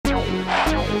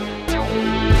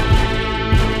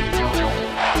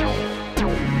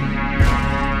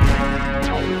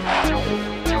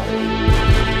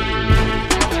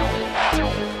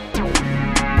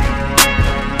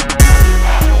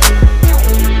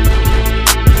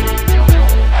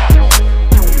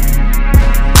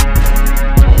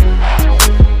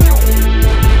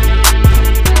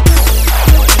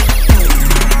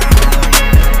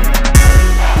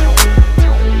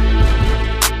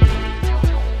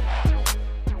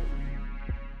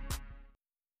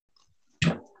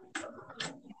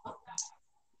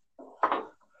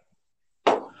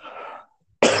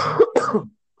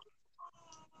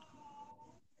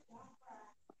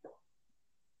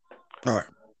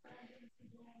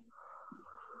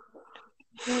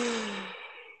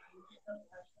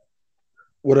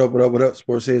What up, what up, what up,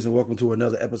 sports heads, and welcome to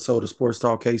another episode of Sports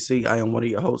Talk KC. I am one of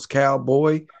your hosts,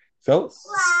 Cowboy. Fellas,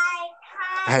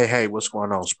 Hey, what's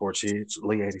going on, sports heads?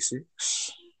 Lee 86.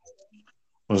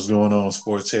 What's going on,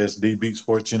 Sports Heads? D Beat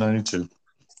Sports U92.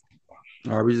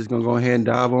 all right, we're just gonna go ahead and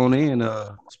dive on in,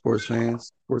 sports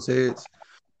fans, sports heads.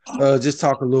 Just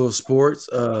talk a little sports.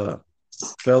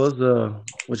 Fellas,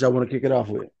 what y'all want to kick it off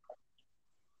with?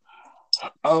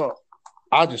 Uh,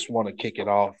 I just want to kick it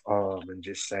off and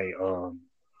just say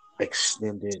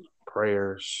extended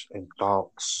prayers and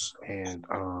thoughts and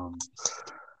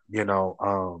you know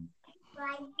um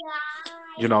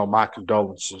my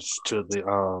condolences to the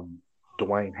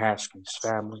Dwayne Haskins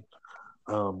family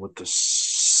with the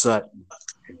sudden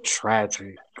and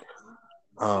tragic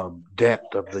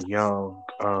death of the young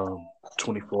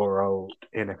 24-year-old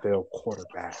NFL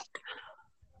quarterback.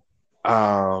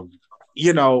 Um,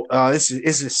 it's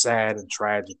just sad and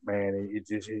tragic, man.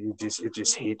 It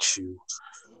just hits you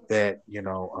that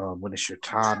when it's your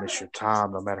time, it's your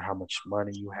time. No matter how much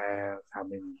money you have, how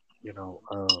many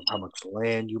how much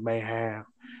land you may have,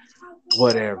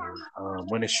 whatever.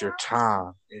 When it's your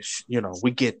time, it's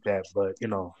we get that, but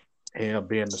him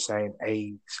being the same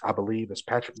age, I believe, as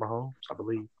Patrick Mahomes, I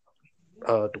believe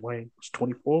Dwayne was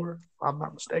 24, if I'm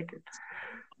not mistaken.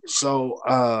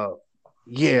 So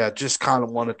yeah, just kind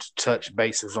of wanted to touch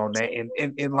bases on that.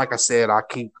 And like I said, I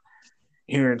keep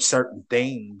hearing certain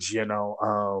things,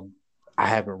 I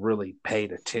haven't really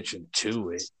paid attention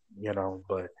to it,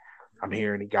 but I'm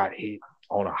hearing he got hit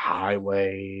on a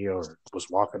highway or was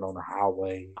walking on a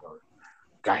highway or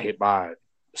got hit by a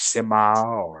semi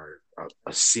or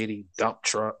a city dump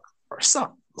truck or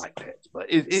something like that. But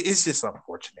it's just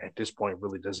unfortunate. At this point, it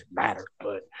really doesn't matter.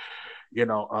 But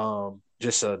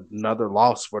just another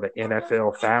loss for the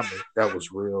NFL family. That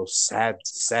was real sad,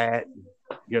 sudden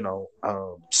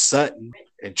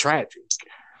and tragic.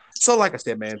 So, like I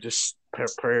said, man, just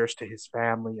prayers to his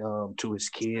family, to his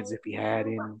kids if he had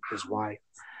any, his wife,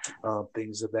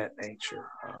 things of that nature.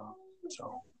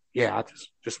 So, yeah, I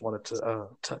just wanted to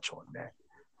touch on that.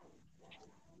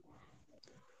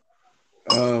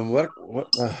 What?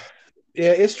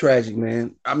 Yeah, it's tragic,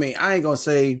 man. I mean, I ain't gonna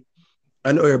say.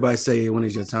 I know everybody say when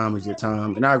it's your time,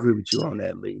 and I agree with you on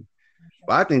that, Lee.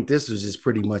 But I think this was just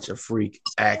pretty much a freak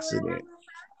accident.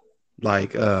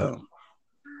 Like, I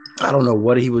don't know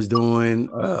what he was doing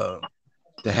to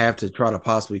have to try to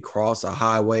possibly cross a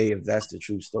highway if that's the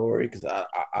true story, because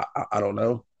I don't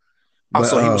know. But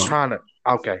Also, he was trying to.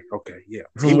 Okay, yeah.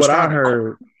 He from was what I trying to.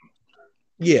 heard,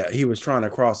 yeah, he was trying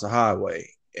to cross the highway,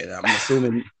 and I'm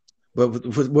assuming. But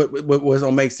what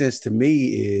don't make sense to me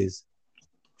is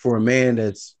for a man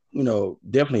that's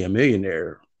definitely a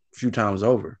millionaire a few times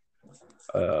over.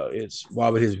 It's why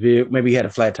would his vehicle? Maybe he had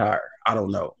a flat tire. I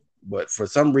don't know, but for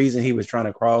some reason he was trying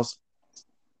to cross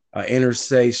an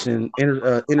intersection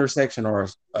or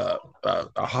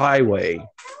a highway,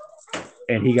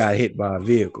 and he got hit by a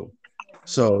vehicle.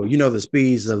 So the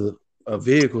speeds of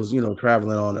vehicles,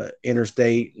 traveling on an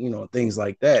interstate, things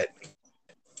like that,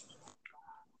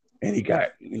 and he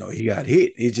got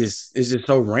hit. It's just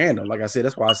so random. Like I said,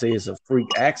 that's why I say it's a freak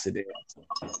accident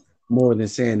more than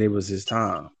saying it was his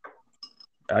time.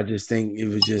 I just think it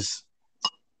was just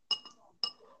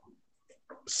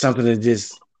something that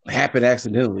just happened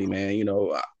accidentally, man.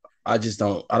 I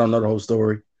don't know the whole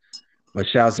story, but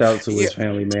shouts out to Yeah, his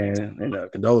family, man,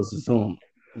 and condolences to him.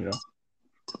 You know,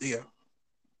 yeah.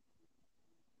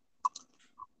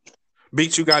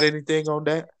 Beat, you got anything on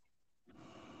that?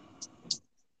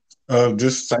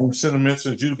 Just same sentiments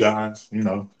as you guys,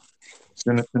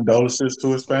 sending condolences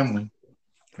to his family.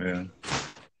 Yeah,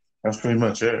 that's pretty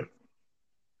much it. all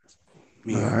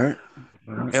Yeah. right.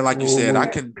 All right. And like you said, Well,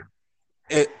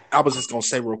 I was just gonna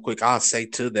say real quick. I'll say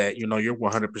to that, you're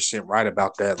 100% right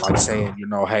about that. Like saying,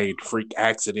 hey, freak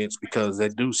accidents, because they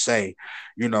do say,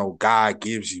 God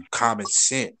gives you common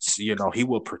sense. He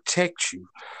will protect you,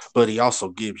 but He also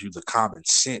gives you the common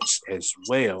sense as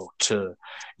well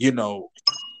you know,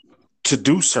 to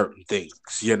do certain things.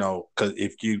 Because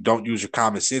if you don't use your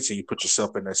common sense and you put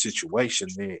yourself in that situation,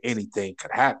 then anything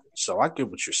could happen. So I get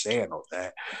what you're saying on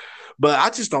that. But I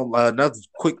just don't. Another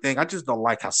quick thing, I just don't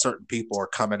like how certain people are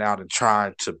coming out and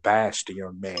trying to bash the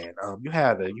young man. You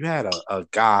had a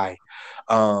guy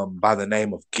by the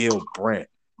name of Gil Brent.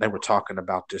 They were talking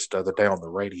about this the other day on the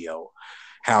radio,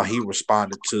 how he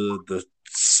responded to the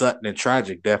sudden and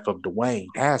tragic death of Dwayne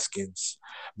Haskins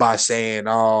by saying,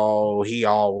 "Oh, he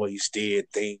always did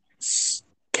things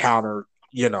counter,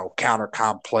 counter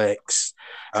complex.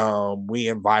 We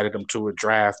invited him to a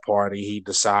draft party. He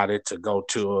decided to go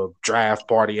to a draft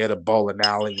party at a bowling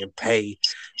alley and pay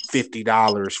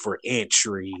 $50 for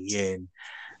entry, and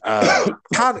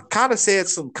Kind of said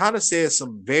some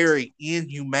very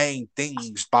inhumane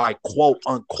things by quote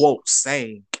unquote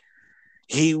saying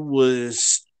he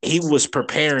was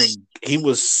preparing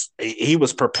to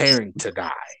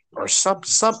die or some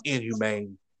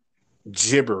inhumane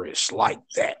gibberish like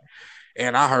that.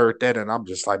 And I heard that and I'm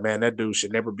just like, man, that dude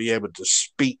should never be able to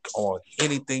speak on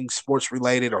anything sports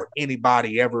related or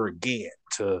anybody ever again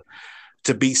to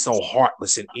be so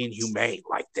heartless and inhumane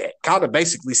like that. Kind of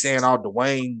basically saying all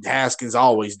Dwayne Haskins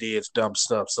always did dumb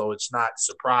stuff. So it's not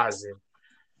surprising.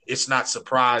 It's not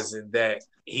surprising that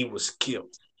he was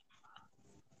killed.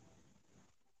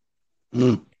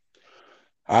 Like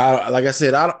I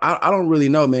said, I don't really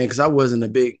know, man, because I wasn't a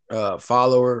big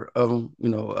follower of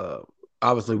him.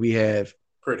 Obviously we had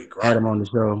him on the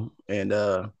show, and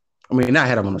I mean not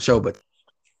had him on the show, but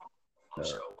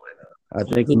I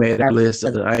think he made that list.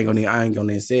 I ain't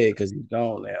gonna say it because he's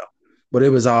gone now, but it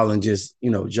was all in just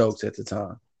jokes at the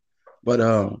time. But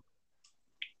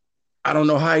I don't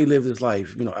know how he lived his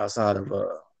life, outside of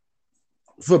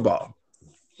football,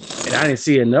 and I didn't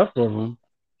see enough of him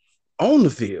on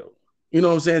the field. You know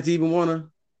what I'm saying? To even want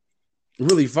to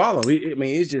really follow. I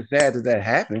mean, it's just sad that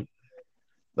happened.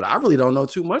 But I really don't know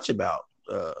too much about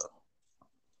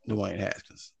Dwayne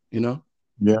Haskins,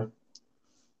 Yeah.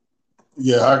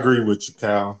 Yeah, I agree with you,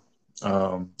 Cal.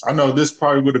 I know this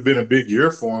probably would have been a big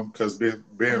year for him because Ben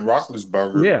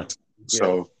Roethlisberger. Yeah.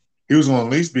 So he was going to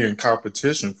at least be in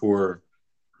competition for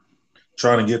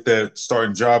trying to get that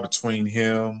starting job between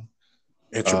him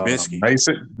and Trubisky.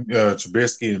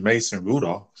 Trubisky and Mason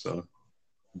Rudolph. So,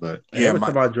 but yeah, they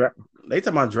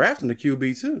talking about drafting the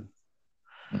QB too.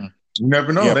 You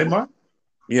never know. Yeah. They might.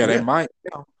 Yeah, they might.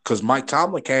 Because Mike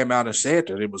Tomlin came out and said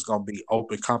that it was going to be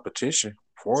open competition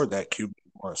for that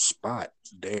QB1 spot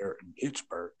there in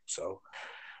Pittsburgh. So,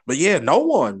 but yeah, no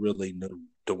one really knew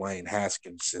Dwayne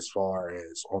Haskins as far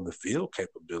as on the field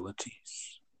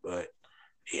capabilities. But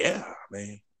yeah, I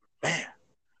mean, man,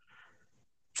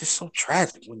 just so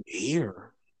tragic when you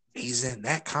hear he's in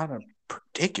that kind of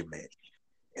predicament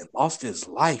and lost his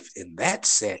life in that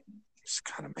setting. Just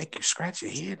kind of make you scratch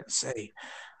your head and say,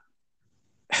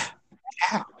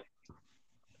 how?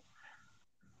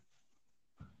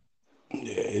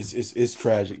 Yeah, it's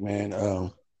tragic, man.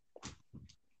 To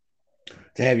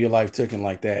have your life taken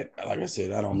like that, like I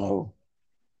said, I don't know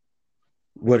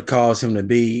what caused him to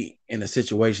be in a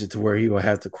situation to where he will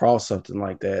have to cross something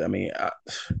like that. I mean,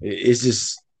 it's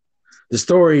just the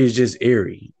story is just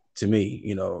eerie to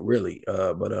me, really.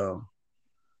 But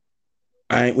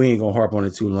we ain't gonna harp on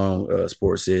it too long.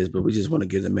 Sports is, but we just want to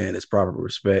give the man his proper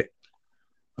respect.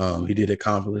 He did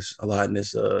accomplish a lot in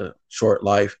this short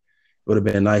life. It would have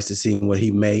been nice to see what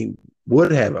he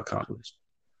would have accomplished,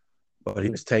 but he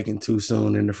was taken too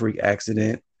soon in the freak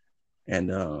accident.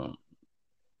 And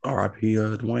R.I.P.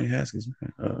 Dwayne Haskins,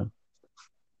 man.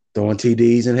 Throwing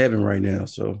TDs in heaven right now,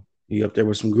 so he up there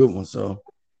with some good ones. So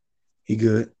he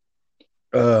good.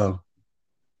 So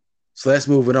let's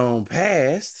move it on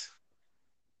past.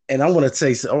 And I want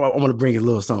to bring a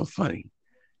little something funny.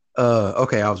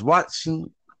 Okay, I was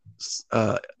watching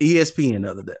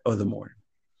ESPN the other morning,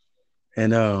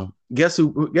 and guess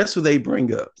who they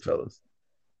bring up, fellas?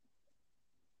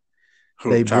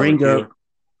 They bring up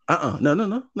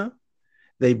no.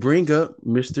 They bring up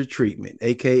Mr. Treatment,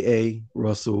 aka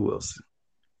Russell Wilson.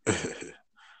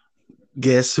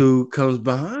 Guess who comes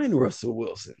behind Russell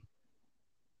Wilson?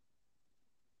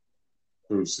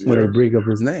 When they bring up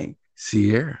his name,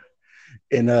 Sierra.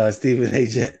 And Stephen A.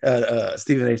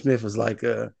 Smith was like,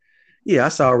 yeah, I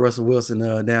saw Russell Wilson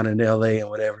down in LA and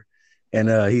whatever.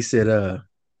 And he said,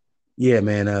 yeah,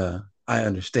 man, I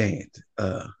understand.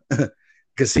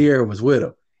 Because Sierra was with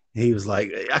him. He was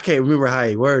like, I can't remember how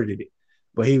he worded it,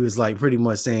 but he was like pretty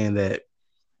much saying that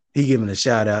he giving a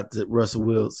shout out to Russell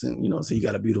Wilson, so you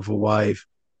got a beautiful wife.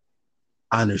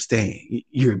 I understand.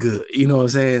 You're good. You know what I'm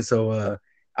saying? So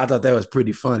I thought that was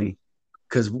pretty funny.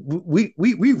 Because we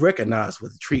recognize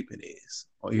what the treatment is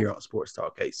here on Sports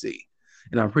Talk KC.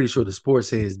 And I'm pretty sure the sports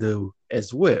heads do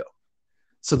as well.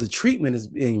 So the treatment is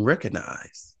being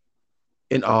recognized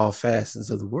in all facets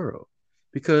of the world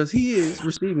because he is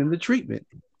receiving the treatment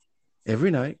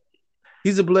every night.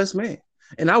 He's a blessed man.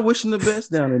 And I wish him the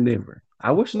best down in Denver.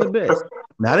 I wish him the best.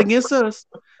 Not against us.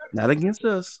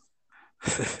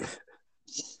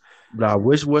 But I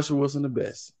wish Russell Wilson the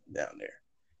best down there.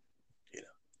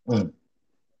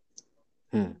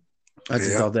 I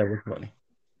just thought that was funny.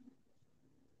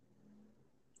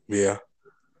 Yeah.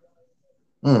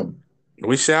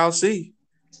 We shall see.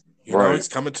 He's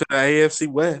coming to the AFC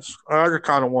West. I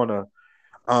kind of want to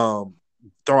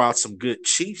throw out some good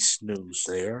Chiefs news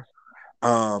there.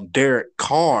 Derek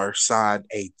Carr signed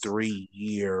a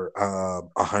 3-year,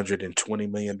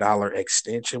 $120 million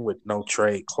extension with no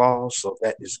trade clause. So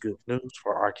that is good news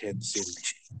for our Kansas City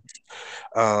Chiefs.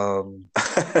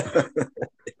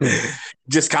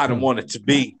 Just kind of wanted to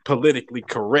be politically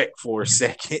correct for a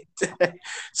second.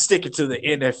 Sticking to the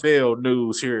NFL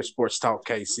news here at Sports Talk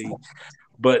KC.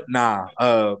 But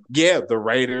the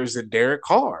Raiders and Derek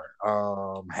Carr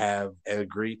have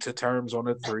agreed to terms on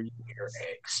a 3-year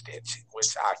extension,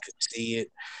 which I could see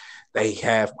it. They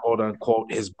have, quote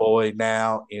unquote, his boy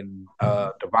now in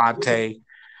Devontae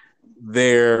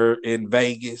there in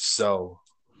Vegas, so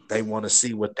they want to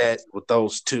see what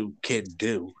those two can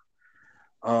do.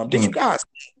 Did you guys?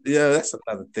 Yeah, that's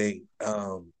another thing.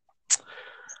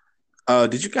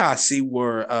 Did you guys see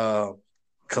where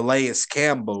Calais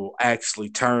Campbell actually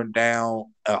turned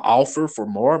down an offer for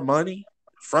more money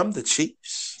from the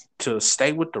Chiefs to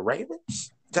stay with the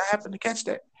Ravens? Did I happen to catch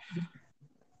that?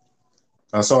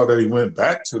 I saw that he went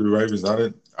back to the Ravens.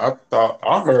 I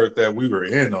heard that we were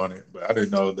in on it, but I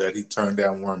didn't know that he turned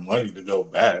down more money to go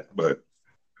back. But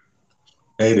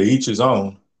hey, to each his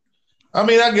own. I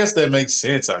mean, I guess that makes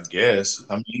sense. I guess.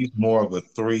 I mean, he's more of a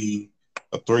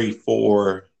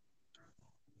 3-4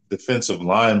 defensive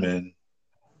lineman.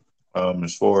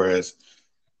 As far as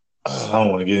I don't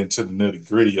want to get into the nitty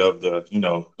gritty of the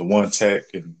one tech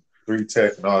and 3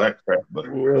 tech and all that crap. But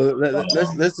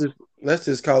let's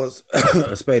just call it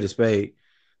a spade a spade.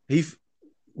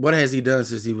 What has he done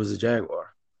since he was a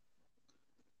Jaguar?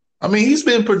 I mean, he's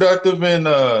been productive in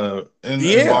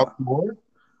Baltimore.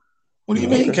 What do you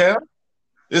mean, Cal?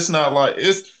 It's not like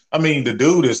it's. I mean, the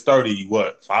dude is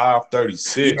 35,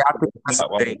 36.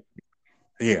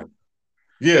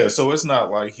 Yeah, so it's not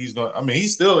like he's going. I mean,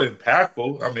 he's still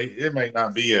impactful. I mean, it may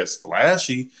not be as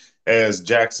flashy as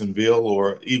Jacksonville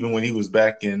or even when he was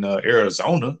back in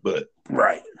Arizona, but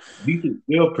right, he's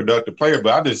still a productive player.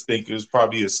 But I just think it was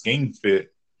probably a scheme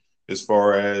fit as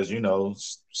far as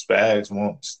Spags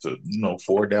wants to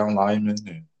 4 down linemen.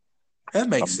 And that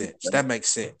makes sense. That makes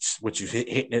sense. What you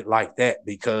hitting it like that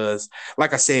because,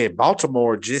 like I said,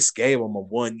 Baltimore just gave him a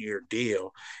 1-year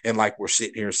deal, and like we're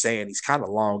sitting here saying, he's kind of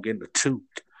long in the tooth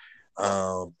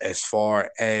as far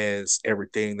as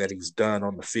everything that he's done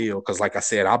on the field. Because, like I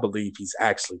said, I believe he's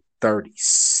actually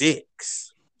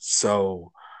 36.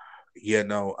 So, I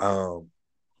don't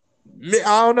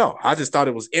know. I just thought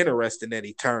it was interesting that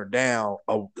he turned down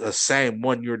a same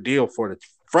 1-year deal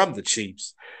from the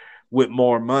Chiefs with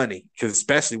more money, because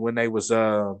especially when he was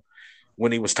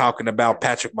talking about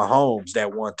Patrick Mahomes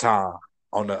that one time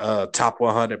on the top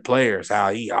 100 players, how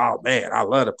I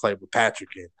love to play with Patrick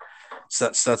and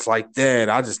such like that.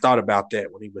 I just thought about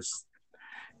that when he was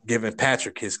giving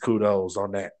Patrick his kudos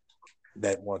on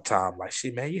that one time. Like,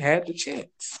 shit, man, you had the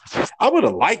chance. I would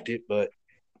have liked it, but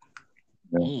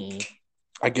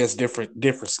I guess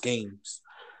different schemes.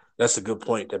 That's a good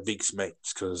point that Beeks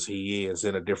makes because he is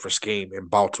in a different scheme in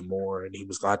Baltimore, and he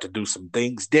was going to have to do some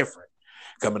things different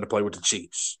coming to play with the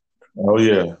Chiefs. Oh,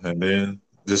 yeah. And then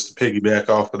just to piggyback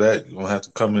off of that, you're going to have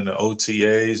to come into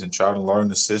OTAs and try to learn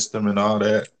the system and all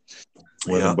that.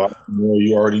 When in Baltimore,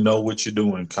 you already know what you're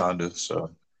doing, kind of. So,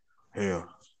 yeah.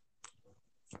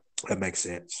 That makes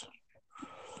sense.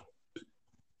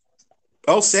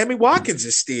 Oh, Sammy Watkins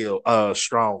is still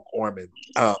strong arming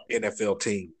NFL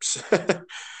teams.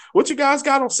 What you guys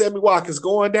got on Sammy Watkins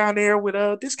going down there with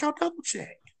a discount double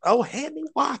check? Oh, Sammy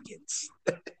Watkins.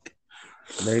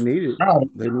 They need it.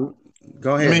 They need.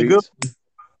 Go ahead. I mean, good.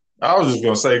 I was just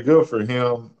gonna say good for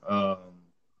him. But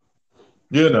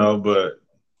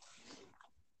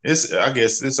I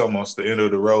guess it's almost the end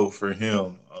of the road for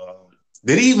him.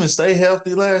 Did he even stay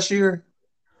healthy last year?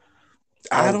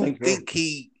 I don't think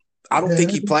he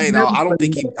played. I don't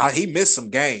think he missed some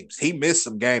games. He missed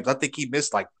some games. I think he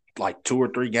missed like 2 or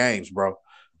 3 games, bro.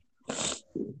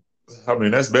 I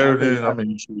mean, that's better than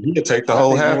he could take the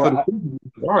whole half of the season.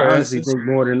 I honestly think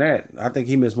more than that. I think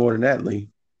he missed more than that, Lee.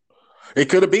 It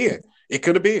could have been.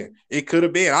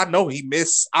 I know he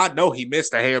missed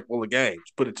a handful of games.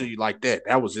 Put it to you like that.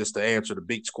 That was just to answer the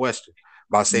Beats question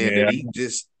by saying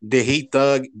did he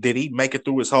make it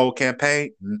through his whole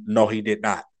campaign? No, he did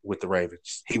not with the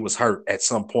Ravens. He was hurt at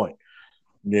some point.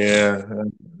 Yeah.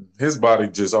 His body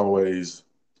just always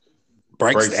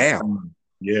breaks down.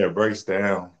 Yeah, breaks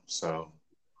down. So,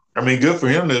 I mean, good for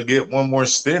him to get one more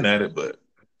stint at it, but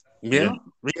yeah.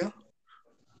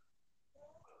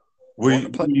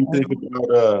 What do you think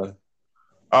about?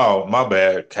 Oh, my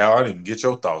bad, Cal. I didn't get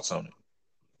your thoughts on it.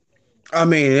 I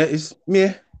mean, it's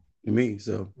me.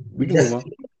 So we can move on.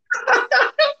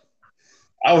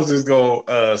 I was just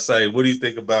gonna say, what do you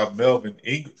think about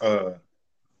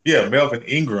Yeah, Melvin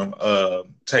Ingram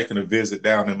taking a visit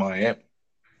down in Miami.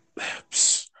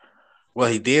 Well,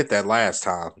 he did that last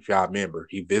time, if y'all remember.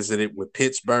 He visited with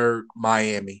Pittsburgh,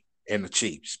 Miami, and the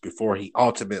Chiefs before he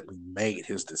ultimately made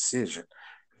his decision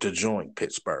to join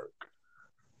Pittsburgh.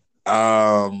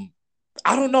 I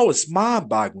don't know. It's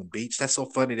mind-boggling, Beach. That's so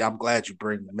funny. That I'm glad you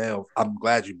bring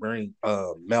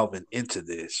Melvin into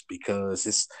this because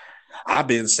it's. I've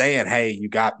been saying, hey, you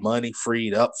got money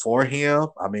freed up for him.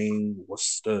 I mean,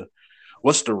 what's the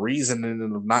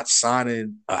reasoning of not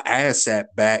signing an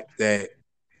asset back that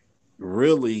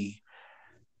really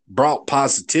brought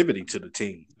positivity to the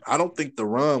team? I don't think the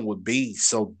run would be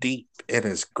so deep and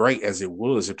as great as it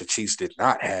was if the Chiefs did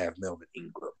not have Melvin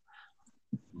Ingram.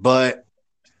 But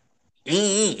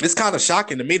it's kind of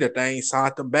shocking to me that they ain't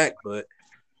signed them back, but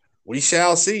we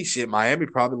shall see. Shit, Miami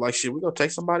probably like shit. We gonna take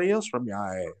somebody else from your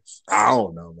ass. I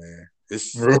don't know, man.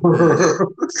 It's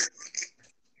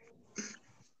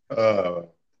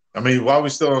I mean, while we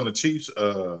still on the Chiefs,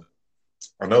 I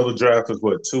know the draft is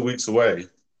 2 weeks away.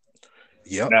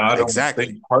 Yep, Now I don't exactly.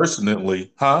 think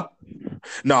personally, huh?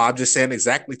 No, I'm just saying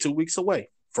exactly 2 weeks away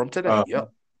from today.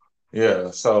 Yep. Yeah.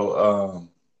 So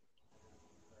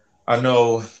I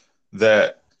know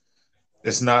that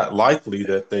it's not likely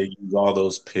that they use all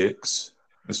those picks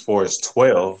as far as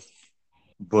 12,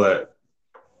 but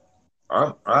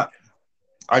I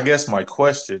I guess my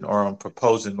question, or I'm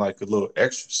proposing like a little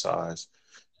exercise.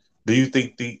 Do you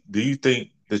think the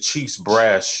Chiefs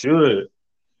brass should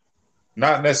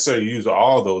not necessarily use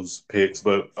all those picks,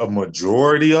 but a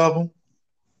majority of them?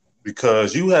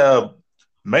 Because you have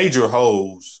major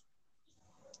holes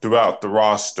throughout the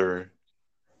roster.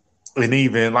 And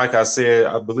even like I said,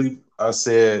 I believe I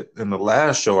said in the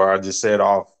last show, or I just said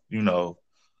off the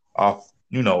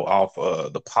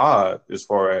pod, as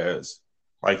far as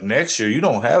like next year, you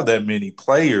don't have that many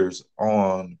players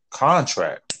on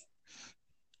contract.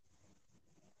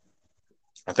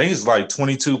 I think it's like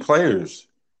 22 players.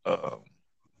 Uh,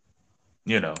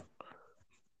 you know,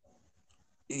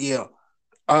 Yeah.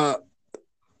 Uh,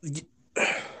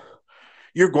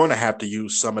 you're going to have to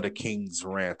use some of the King's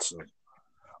ransom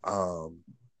um,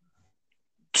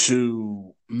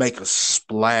 to make a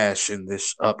splash in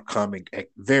this upcoming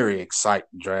very exciting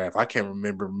draft. I can't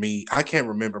remember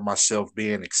myself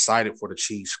being excited for the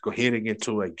Chiefs heading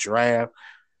into a draft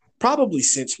probably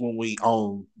since when we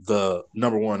owned the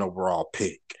number one overall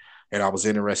pick. And I was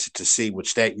interested to see,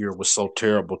 which that year was so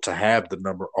terrible to have the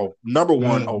number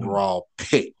one mm-hmm. overall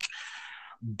pick.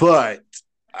 But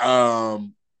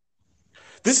um,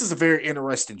 this is a very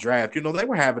interesting draft. You know, they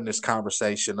were having this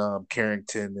conversation,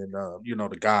 Carrington and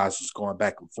the guys was going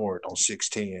back and forth on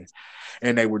 610.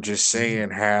 And they were just saying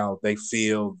how they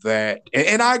feel that,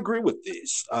 and I agree with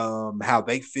this, how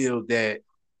they feel that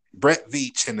Brett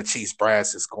Veach and the Chiefs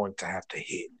brass is going to have to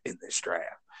hit in this draft.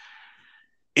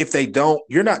 If they don't,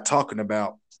 you're not talking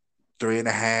about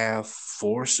 3.5,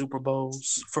 4 Super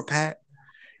Bowls for Pat.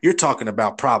 You're talking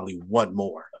about probably one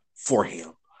more for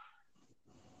him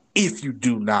if you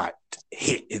do not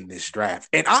hit in this draft.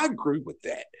 And I agree with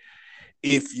that.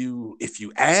 If you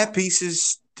add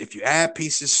pieces,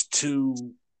 to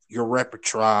your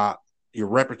repertoire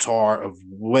of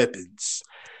weapons,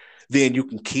 then you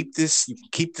can keep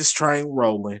this train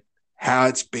rolling how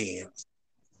it's been.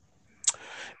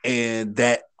 And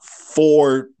that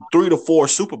 3 to 4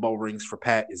 Super Bowl rings for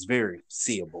Pat is very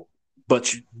seeable.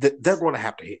 But they're going to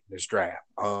have to hit in this draft.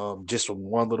 Just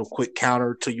one little quick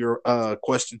counter to your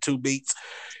question, 2 beats.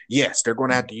 Yes, they're going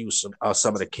to have to use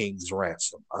some of the King's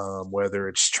ransom, whether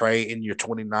it's trading your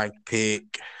 29th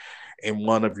pick and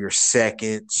one of your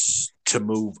seconds to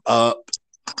move up,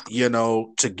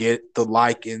 to get the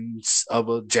likings of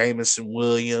a Jameson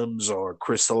Williams or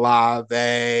Chris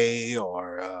Olave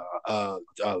or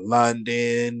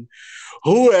London,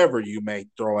 whoever you may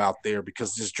throw out there,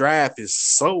 because this draft is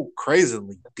so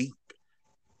crazily deep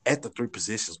at the 3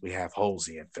 positions we have holes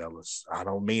in, fellas. I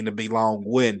don't mean to be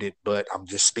long-winded, but I'm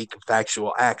just speaking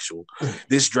actual.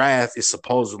 This draft is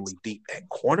supposedly deep at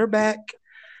cornerback,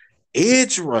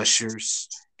 edge rushers,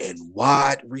 and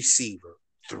wide receiver.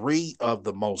 3 of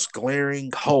the most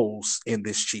glaring holes in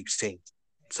this Chiefs team.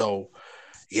 So,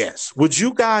 yes. Would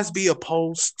you guys be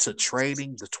opposed to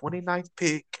trading the 29th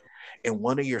pick and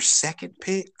one of your second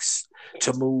picks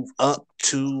to move up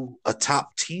to a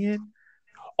top 10?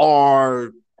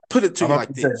 Or put it to I you don't like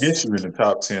think that this. gets you in the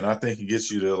top 10. I think he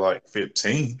gets you to like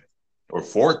 15 or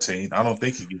 14. I don't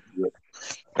think he gets you.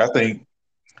 I think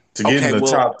to get in Okay, the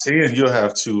well, top 10, you'll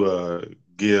have to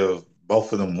give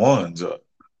both of them ones up.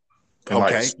 And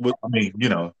like, okay. Well, I mean,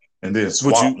 and then Would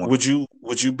swap you one.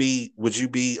 would you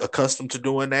be accustomed to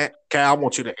doing that? Cal, I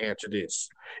want you to answer this.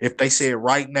 If they said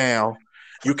right now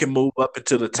you can move up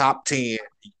into the top 10,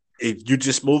 if you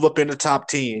just move up in the top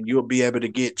 10, you'll be able to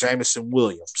get Jameson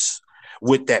Williams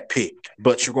with that pick.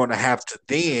 But you're going to have to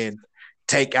then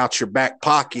take out your back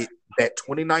pocket that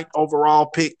 29th overall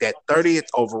pick, that 30th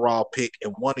overall pick,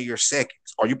 and one of your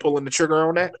seconds. Are you pulling the trigger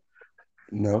on that?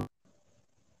 No.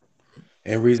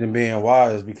 And reason being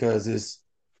why is because it's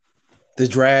the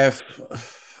draft.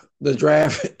 The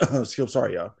draft.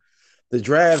 Sorry, y'all. The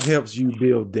draft helps you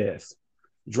build depth.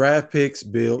 Draft picks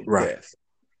build depth.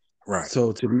 Right.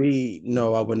 So to me,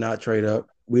 no, I would not trade up.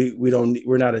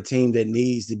 We're not a team that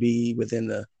needs to be within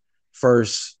the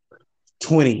first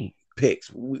 20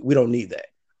 picks. We don't need that.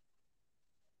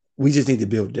 We just need to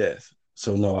build depth.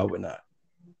 So no, I would not.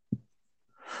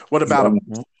 What about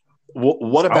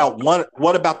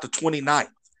what about the 29th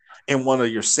and one of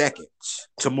your seconds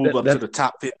to move up to the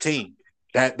top 15?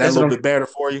 That's a little bit better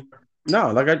for you?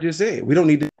 No, like I just said, we don't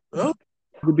need to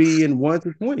be in 1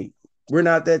 to 20. We're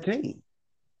not that team.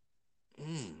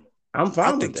 I'm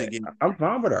fine with that. I'm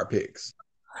fine with our picks.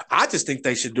 I just think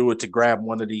they should do it to grab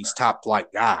one of these top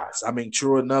flight guys. I mean,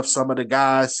 true enough, some of the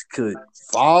guys could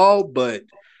fall, but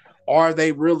are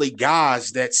they really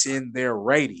guys that's in their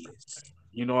radius?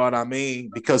 You know what I mean?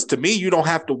 Because to me, you don't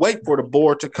have to wait for the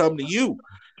board to come to you.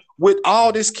 With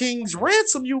all this King's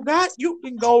ransom you got, you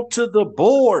can go to the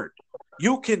board.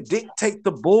 You can dictate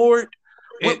the board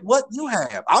with what you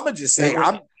have. I'm going to just say,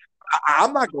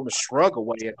 I'm not going to shrug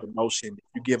away at the notion that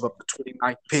you give up the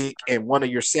 29th pick and one of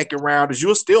your second rounders.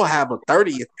 You'll still have a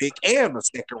 30th pick and a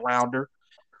second rounder.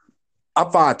 I'm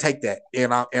fine. Take that.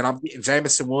 And I'm getting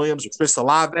Jameson Williams or Chris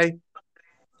Olave.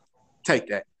 Take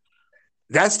that.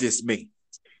 That's just me.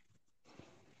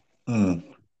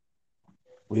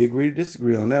 We agree to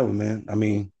disagree on that one, man. I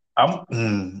mean,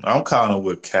 I'm kind of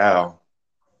with Cal.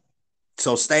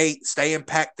 So stay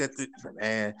impacted,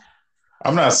 man.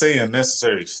 I'm not saying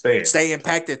necessarily stay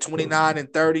impacted 29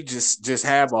 and 30. Just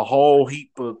have a whole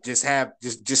heap of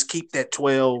just keep that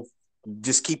 12.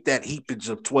 Just keep that heapage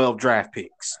of 12 draft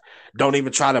picks. Don't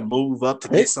even try to move up to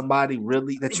get somebody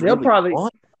really that you really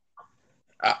want.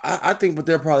 I think what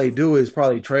they'll probably do is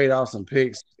probably trade off some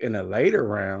picks in the later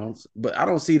rounds, but I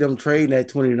don't see them trading that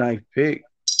 29th pick.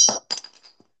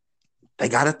 They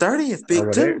got a 30th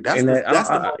pick too. That's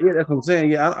what I'm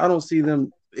saying. Yeah, I don't see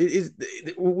them.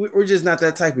 We're just not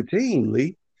that type of team,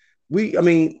 Lee.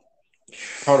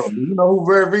 Hold on. Do you know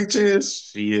who Red Reach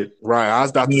is? Shit. Right. I was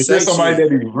about to say somebody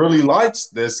that he really likes.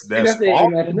 That's another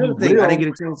thing. I didn't get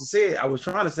a chance to say it. I was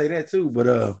trying to say that too,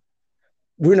 but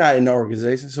we're not in the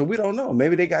organization, so we don't know.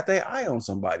 Maybe they got their eye on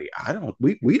somebody.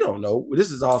 We don't know. This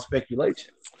is all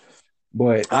speculation.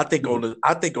 But I think on the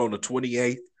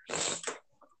 28th,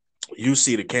 you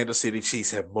see the Kansas City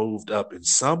Chiefs have moved up in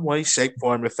some way, shape,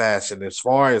 form, and fashion. As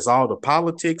far as all the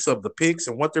politics of the picks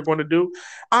and what they're going to do,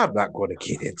 I'm not going to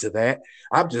get into that.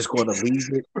 I'm just going to leave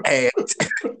it at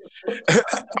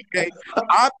okay.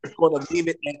 I'm going to leave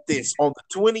it at this. On the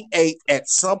 28th, at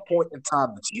some point in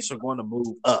time, the Chiefs are going to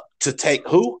move up to take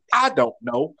who? I don't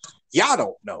know. Y'all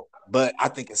don't know. But I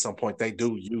think at some point they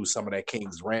do use some of that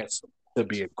King's ransom to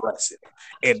be aggressive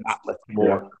and not let the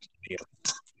board. Yeah.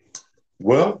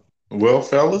 Well,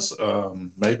 fellas,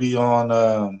 maybe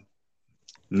on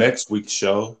next week's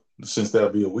show, since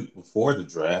that'll be a week before the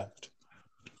draft,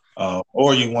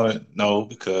 or you want to know,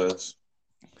 because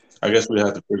I guess we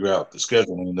have to figure out the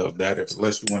scheduling of that.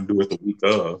 Unless you want to do it the week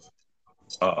of,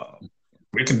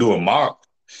 we can do a mock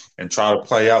and try to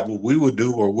play out what we would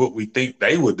do or what we think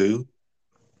they would do.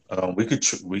 We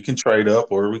can trade up,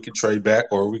 or we can trade back,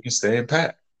 or we can stay in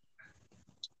pat.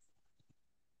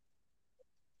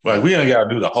 Like, we ain't got to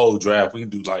do the whole draft. We can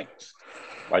do like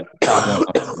the top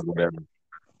 100 or whatever.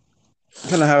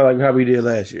 Kind of how we did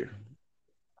last year.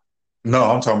 No,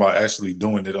 I'm talking about actually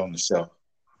doing it on the show.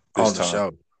 On the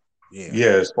show. Yeah. Yeah,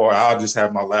 as far I'll just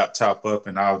have my laptop up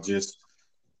and I'll just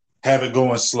have it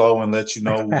going slow and let you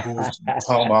know who's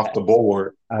come off the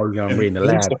board. I was going to read the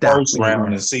laptop. The first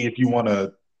round and see if you want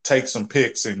to take some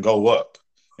picks and go up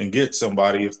and get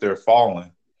somebody if they're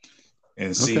falling.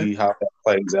 And see how that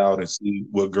plays out and see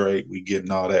what grade we get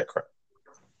and all that crap.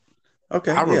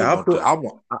 Okay.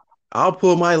 I'll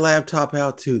pull my laptop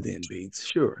out too then, Beats.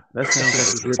 Sure. That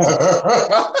sounds like a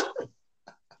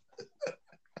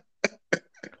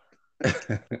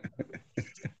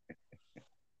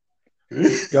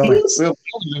good Go ahead. So, I'm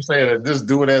just saying that just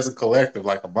do it as a collective,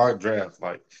 like a mock draft.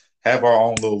 Like, have our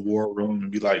own little war room and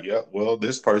be like, yeah, well,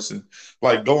 this person,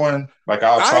 like going, like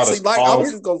I'll try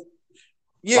to.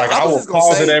 Yeah, Like I I was will just gonna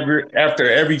pause it say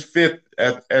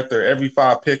after every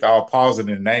 5 pick. I'll pause it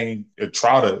and name and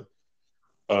try to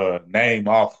name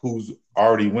off who's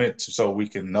already went to, so we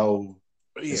can know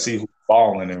and yeah. see who's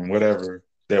falling and whatever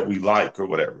that we like or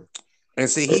whatever. And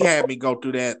see, he had me go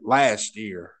through that last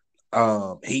year.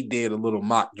 He did a little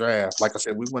mock draft. Like I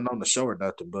said, we went on the show or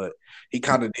nothing, but he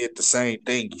kind of did the same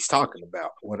thing he's talking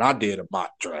about when I did a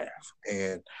mock draft.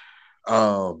 And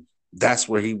that's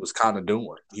where he was kind of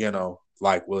doing,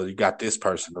 like, well, you got this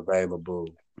person available.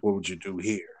 What would you do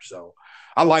here? So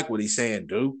I like what he's saying,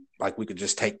 dude. Like, we could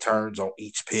just take turns on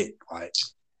each pick. Like,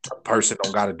 a person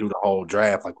don't got to do the whole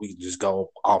draft. Like, we can just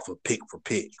go off of pick for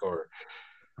pick or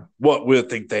what we'll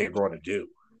think they're going to do.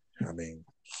 I mean,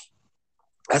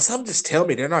 some just tell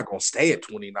me they're not going to stay at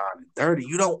 29 and 30.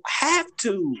 You don't have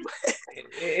to.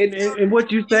 And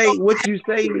what you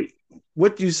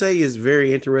say is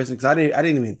very interesting because I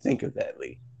didn't even think of that,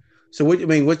 Lee. So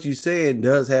what you said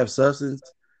does have substance.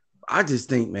 I just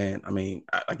think, man. I mean,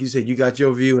 like you said, you got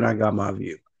your view and I got my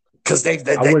view. Because they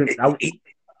go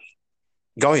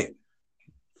ahead.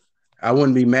 I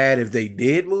wouldn't be mad if they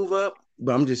did move up,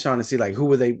 but I'm just trying to see like who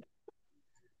were they.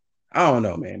 I don't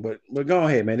know, man. But go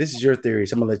ahead, man. This is your theory,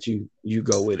 so I'm gonna let you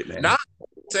go with it, man. Not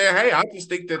saying, hey, I just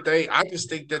think that they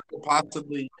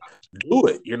possibly do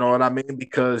it. You know what I mean?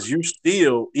 Because you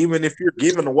still, even if you're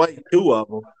giving away two of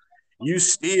them, you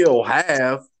still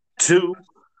have two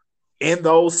in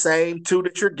those same two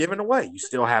that you're giving away. You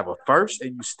still have a first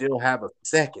and you still have a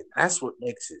second. That's what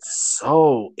makes it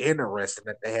so interesting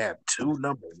that they have two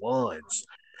number ones,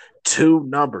 two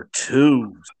number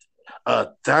twos, a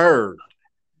third.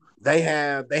 They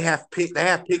have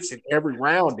picks in every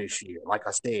round this year. Like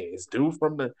I said, it's due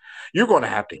from the. You're going to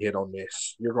have to hit on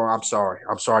this. I'm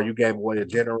sorry. You gave away a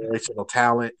generational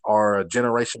talent, or a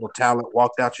generational talent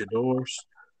walked out your doors.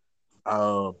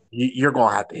 You're going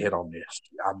to have to hit on this.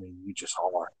 I mean, you just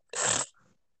are.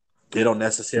 They don't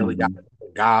necessarily got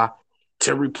a guy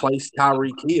to replace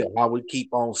Tyreek Hill. How we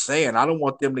keep on saying, I don't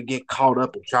want them to get caught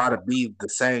up and try to be the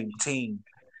same team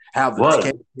how the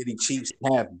Kansas City Chiefs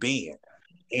have been.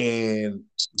 And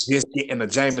just getting a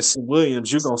Jameson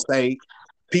Williams,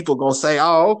 people gonna say,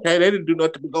 oh, okay, they didn't do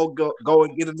nothing but go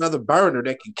and get another burner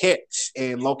that can catch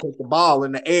and locate the ball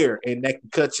in the air and that can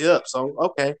cut you up. So,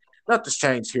 okay, nothing's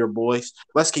changed here, boys.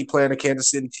 Let's keep playing the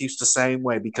Kansas City Chiefs the same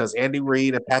way because Andy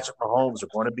Reid and Patrick Mahomes are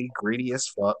going to be greedy as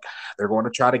fuck. They're going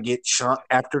to try to get chunk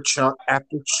after chunk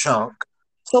after chunk.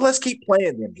 So let's keep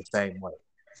playing them the same way.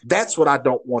 That's what I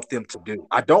don't want them to do.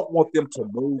 I don't want them to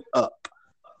move up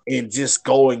and just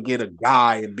go and get a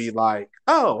guy and be like,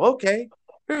 oh, okay,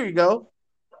 here you go.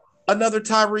 Another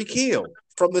Tyreek Hill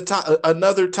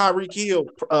another Tyreek Hill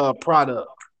product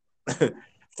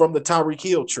from the Tyreek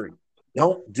Hill tree.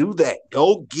 Don't do that.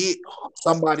 Go get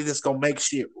somebody that's going to make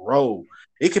shit roll.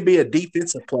 It could be a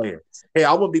defensive player. Hey,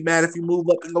 I wouldn't be mad if you move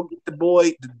up and go get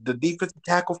the defensive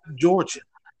tackle from Georgia.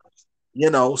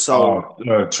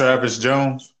 Travis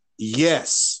Jones.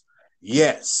 Yes.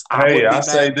 Hey, I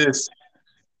say this.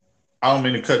 I don't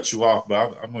mean to cut you off,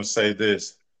 but I'm going to say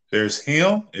this. There's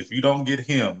him. If you don't get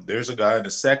him, there's a guy in the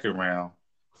second round.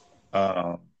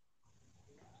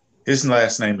 His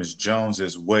last name is Jones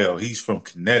as well. He's from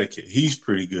Connecticut. He's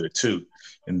pretty good too.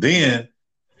 And then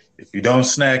if you don't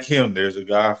snag him, there's a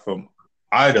guy from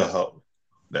Idaho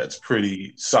that's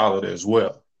pretty solid as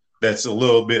well. That's a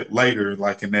little bit later,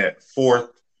 like in that fourth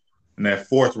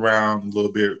round, a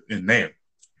little bit in there.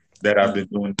 That I've been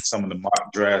doing some of the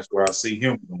mock drafts where I see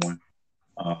him going.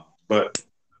 But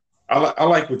I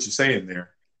like what you're saying there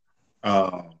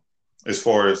as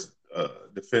far as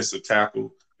defensive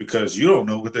tackle, because you don't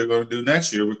know what they're going to do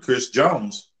next year with Chris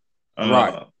Jones.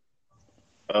 Right.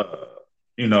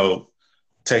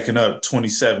 Taking up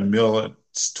 27 mil of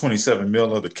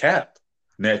the cap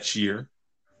next year.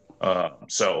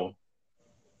 So,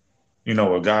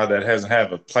 a guy that hasn't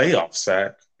had a playoff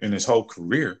sack in his whole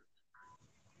career.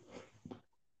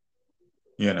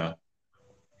 Yeah.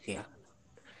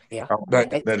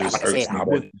 That is irks me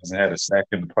that he hasn't had a sack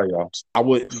in the playoffs. I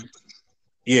wouldn't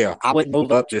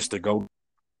move up just to go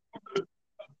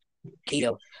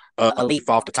Hill, a leaf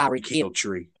off the Tyreek Hill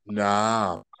tree.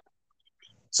 Nah.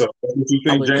 So, what do you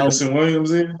think Jameson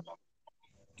Williams is?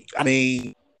 I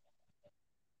mean,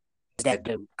 that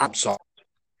dude. I'm sorry.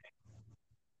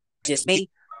 Just me.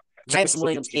 Jameson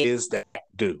Williams is that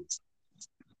dude.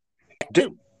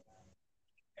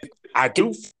 I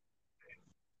do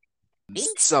need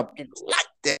something like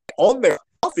that on their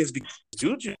offense because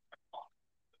Juju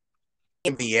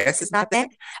MVS is not that.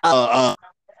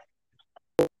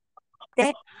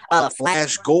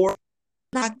 Flash Gore,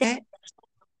 not that.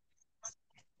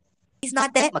 He's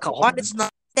not that. McCall Hardman's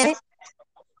not that.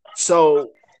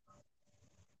 So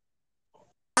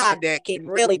that can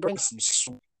really bring some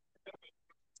swoop.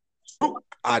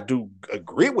 I do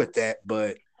agree with that,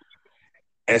 but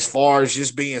as far as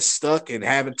just being stuck and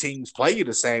having teams play you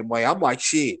the same way, I'm like,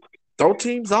 shit, throw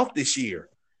teams off this year.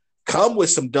 Come with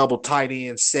some double tight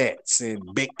end sets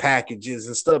and big packages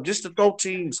and stuff just to throw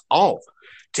teams off.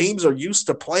 Teams are used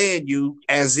to playing you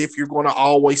as if you're going to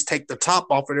always take the top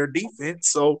off of their defense.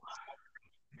 So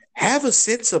have a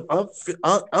sense of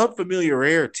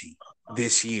unfamiliarity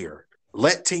this year.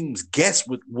 Let teams guess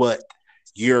with what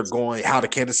you're going, how the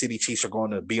Kansas City Chiefs are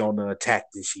going to be on the attack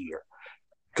this year.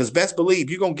 Because best believe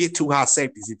you're going to get 2 high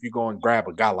safeties if you go and grab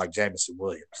a guy like Jameson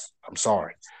Williams. I'm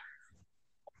sorry.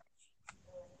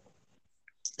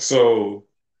 So,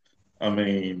 I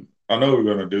mean, I know we're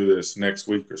going to do this next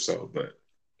week or so, but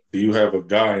do you have a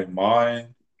guy in mind?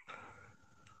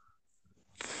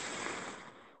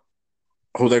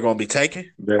 Who they're going to be taking?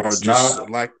 That's or just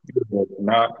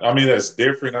not. I mean, that's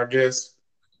different, I guess.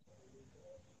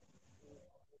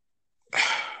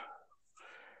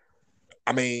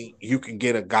 I mean, you can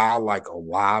get a guy like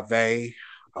Olave,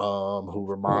 who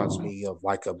reminds me of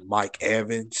like a Mike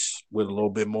Evans with a little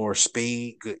bit more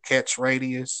speed, good catch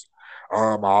radius. I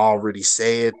already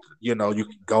said, you can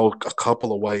go a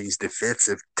couple of ways: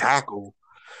 defensive tackle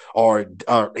or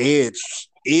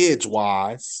edge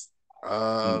wise.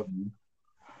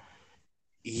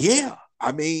 Yeah,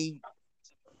 I mean,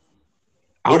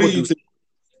 what do you think?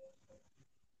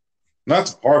 Not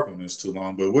to harp on this too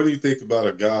long, but what do you think about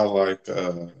a guy like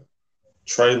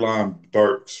Treylon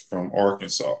Burks from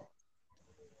Arkansas?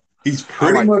 He's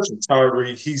pretty much a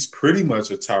Tyreek. He's pretty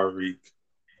much a Tyreek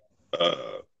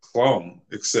clone,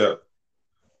 except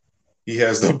he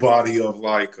has the body of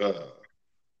like who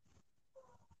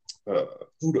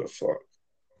the fuck?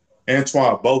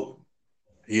 Antoine Bolton.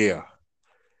 Yeah.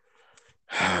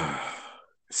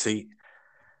 See,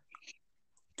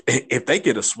 if they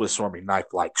get a Swiss Army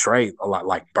knife like Trey, a lot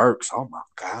like Burks, oh my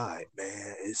God,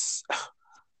 man, it's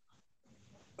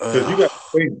because you got to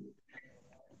think.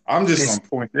 I'm just gonna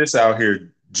point this out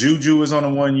here. Juju is on a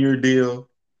 1-year deal.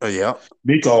 Yeah.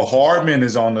 Nico Hardman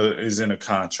is in a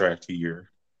contract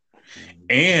year.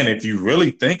 And if you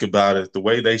really think about it, the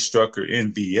way they structure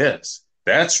NVS,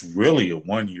 that's really a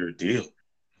 1-year deal.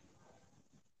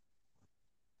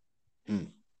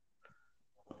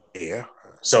 Yeah.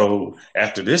 So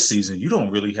after this season, you don't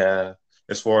really have,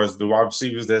 as far as the wide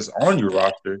receivers that's on your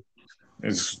roster,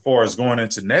 as far as going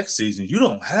into next season, you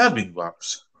don't have any wide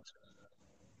receivers.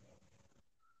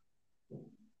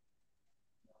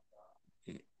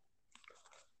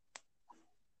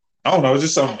 I don't know. It's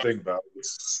just something to think about.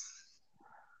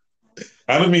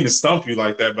 I don't mean to stump you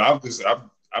like that, but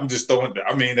I'm just throwing.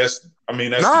 I mean that's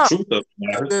the truth of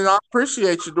it. I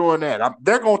appreciate you doing that.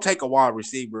 They're gonna take a wide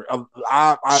receiver. I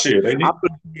put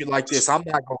it like this. I'm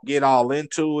not gonna get all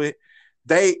into it.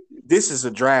 This is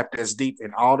a draft that's deep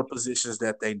in all the positions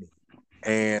that they need,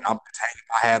 and I'm taking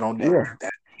my hat on that. Yeah.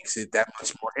 That makes it that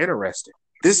much more interesting.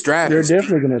 This draft, they're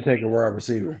definitely gonna take a wide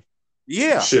receiver.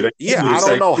 Yeah, yeah. I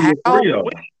don't know how.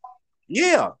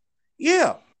 Yeah.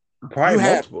 Probably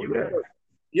multiple.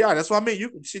 Yeah, that's what I mean. You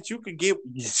can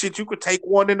take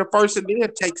one in the first and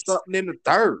then take something in the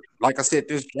third. Like I said,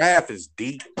 this draft is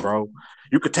deep, bro.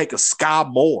 You could take a Sky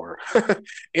Moore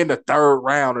in the third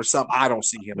round or something. I don't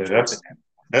see him.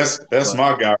 That's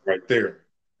my guy right there.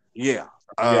 Yeah.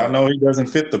 I know he doesn't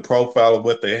fit the profile of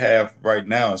what they have right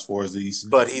now as far as these.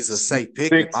 But he's a safe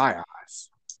pick in my eyes.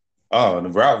 Oh, the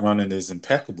route running is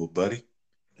impeccable, buddy.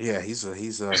 Yeah, he's a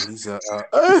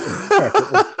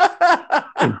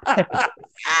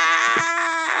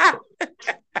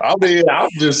I'll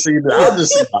just see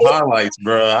the highlights,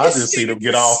 bro. I just see them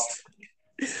get off.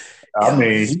 I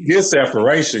mean, he gets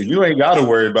separation. You ain't got to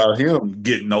worry about him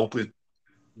getting open.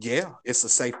 Yeah, it's a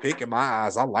safe pick in my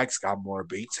eyes. I like Sky Moore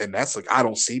beats, and that's like I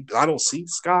don't see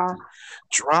Sky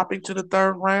dropping to the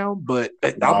third round, but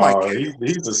I'm like,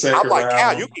 he's the second round.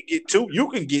 Cal, you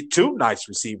can get two nice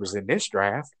receivers in this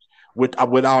draft with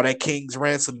all that King's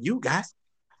ransom you got.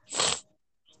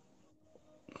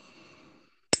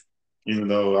 Even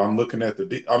though I'm looking at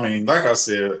like I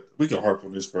said, we can harp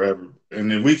on this forever, and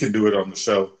then we can do it on the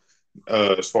show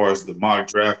as far as the mock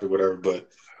draft or whatever. But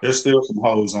there's still some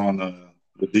holes on the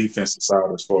defensive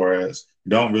side as far as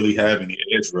don't really have any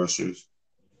edge rushers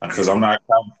because I'm not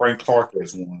counting Frank Clark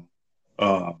as one.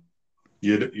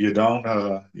 You don't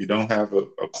have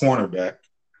a cornerback.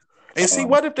 And see,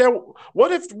 what if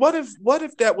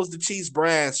that was the Chiefs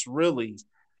brass really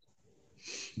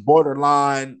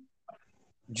borderline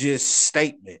just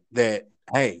statement that,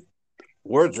 hey,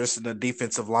 we're addressing the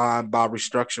defensive line by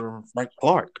restructuring Frank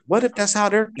Clark. What if that's how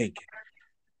they're thinking?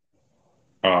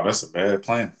 Oh, that's a bad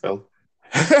plan, fella.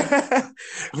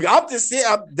 I'm just saying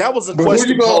that was a But who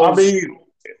question you go? I posed. mean,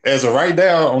 as of right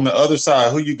now, on the other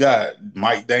side, who you got?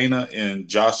 Mike Dana and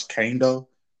Josh Kando.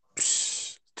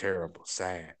 Psh, terrible,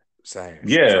 sad,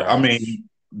 Yeah, I trash. mean,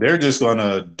 they're just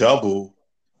gonna double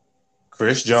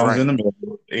Chris Jones Frank, in the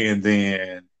middle,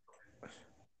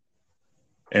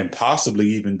 and possibly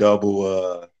even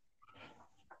double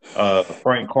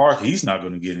Frank Clark. He's not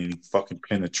gonna get any fucking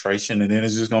penetration, and then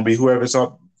it's just gonna be whoever's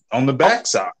up on the okay,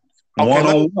 backside, okay. one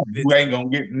on one, who ain't gonna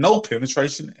get no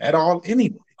penetration at all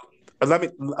anyway.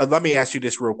 Let me ask you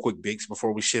this real quick, Biggs,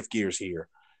 before we shift gears here.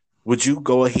 Would you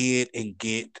go ahead and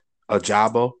get a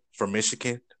Jabo from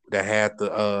Michigan that had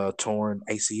the torn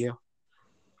ACL?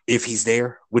 If he's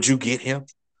there, would you get him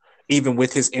even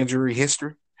with his injury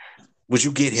history? Would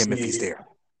you get him if he's See, there?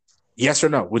 Yes or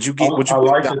no? Would you get? Would I you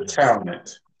get like the Jabo?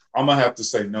 talent. I'm gonna have to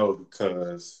say no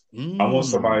because I want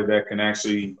Mm. somebody that can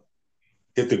actually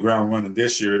hit the ground running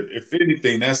this year. If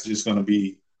anything, that's just gonna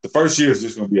be the first year is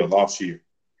just gonna be a lost year.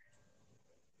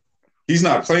 He's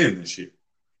not playing this year.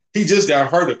 He just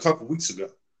got hurt a couple weeks ago.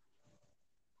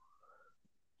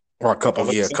 Or a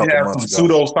Unless they couple have months some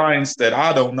ago. pseudoscience that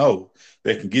I don't know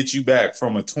that can get you back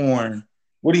from a torn.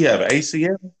 What do you have? An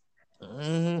ACL?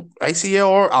 ACL,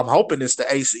 or I'm hoping it's the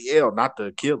ACL, not the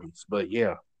Achilles. But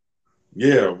yeah,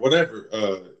 Yeah, whatever.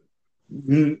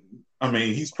 I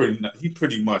mean, he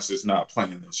pretty much is not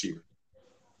playing this year.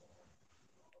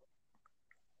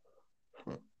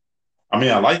 I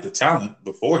mean, I like the talent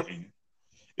beforehand.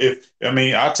 If I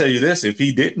mean, I'll tell you this: if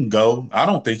he didn't go, I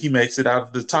don't think he makes it out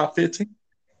of the top 15.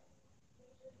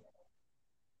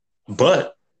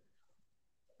 But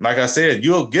like I said,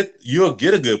 you'll get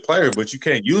a good player, but you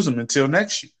can't use him until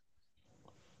next year.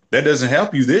 That doesn't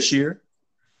help you this year.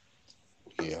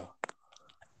 yeah.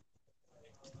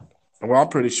 Well, I'm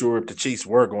pretty sure if the Chiefs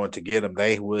were going to get him,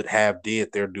 they would have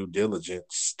did their due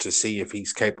diligence to see if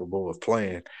he's capable of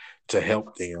playing to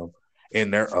help them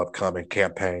in their upcoming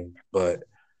campaign. But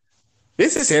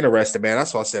this is interesting, man.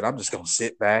 That's why I said I'm just gonna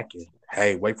sit back and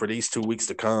hey, wait for these 2 weeks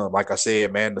to come. Like I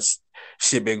said, man, this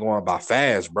shit been going by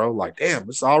fast, bro. Like, damn,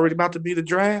 it's already about to be the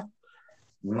draft.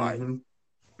 Like, Mm-hmm.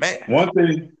 man, One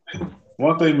thing,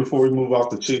 one thing before we move off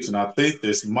the Chiefs, and I think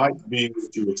this might be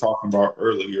what you were talking about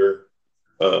earlier,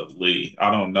 Lee. I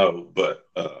don't know, but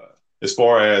as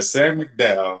far as Sam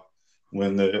McDowell,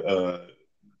 when the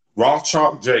Raw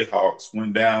Chalk Jayhawks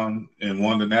went down and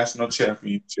won the national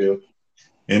championship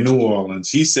in New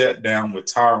Orleans, he sat down with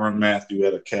Tyrann Mathieu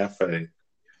at a cafe.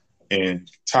 And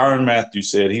Tyrann Mathieu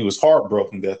said he was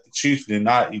heartbroken that the Chiefs did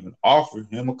not even offer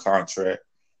him a contract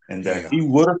and that yeah. he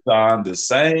would have signed the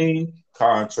same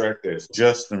contract as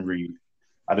Justin Reed.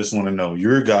 I just want to know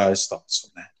your guys' thoughts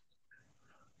on that.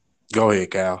 Go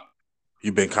ahead, Cal.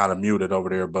 You've been kind of muted over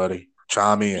there, buddy.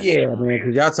 Chime in. Yeah, man,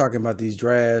 because y'all talking about these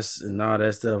drafts and all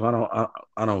that stuff.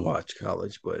 I don't watch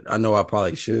college, but I know I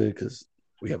probably should because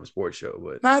we have a sports show.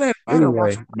 But Not that I don't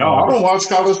watch. anyway, No, I don't watch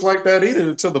college like that either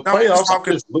until the No, I'm just playoffs. I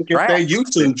talking just look at draft. that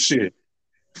YouTube shit.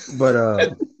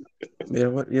 but yeah,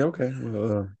 what? Yeah, okay.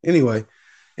 Well, anyway,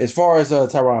 as far as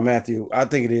Tyrann Mathieu, I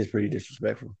think it is pretty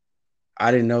disrespectful.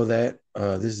 I didn't know that.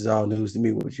 This is all news to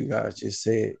me. What you guys just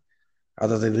said. I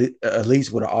thought they at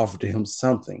least would have offered him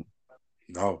something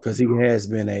No, because he has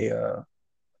been a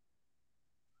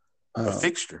uh,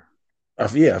 fixture.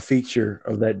 a feature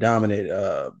of that dominant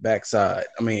backside.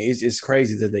 I mean, it's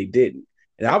crazy that they didn't,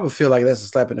 and I would feel like that's a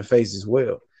slap in the face as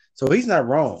well. So he's not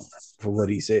wrong for what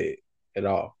he said at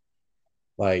all.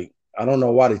 Like I don't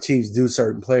know why the Chiefs do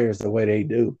certain players the way they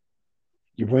do.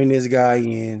 You bring this guy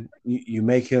in, you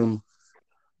make him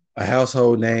a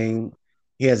household name.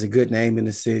 He has a good name in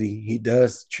the city. He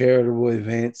does charitable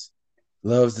events,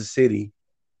 loves the city.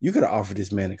 You could have offered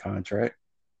this man a contract.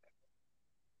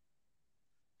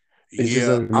 It just Yeah,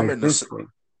 doesn't I'm make in sense the to me.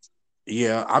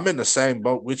 yeah, I'm in the same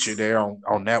boat with you there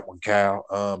on that one, Cal.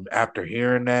 After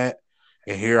hearing that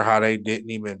and hear how they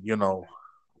didn't even,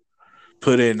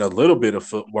 put in a little bit of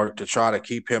footwork to try to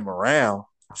keep him around,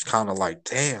 it's kind of like,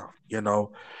 damn.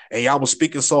 And y'all was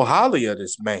speaking so highly of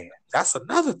this man. That's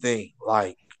another thing.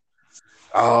 Like,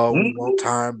 oh, we want Mhm.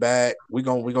 time back. We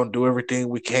gonna do everything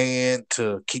we can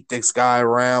to keep this guy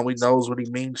around. We knows what he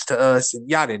means to us, and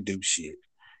y'all didn't do shit.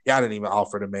 Y'all didn't even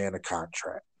offer the man a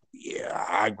contract. Yeah,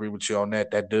 I agree with you on that.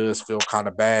 That does feel kind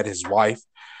of bad. His wife,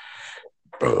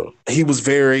 he was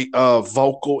very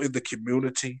vocal in the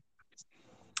community.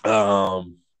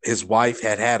 His wife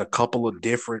had a couple of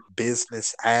different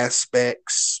business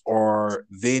aspects or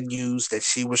venues that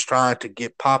she was trying to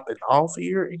get popping off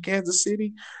here in Kansas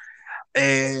City.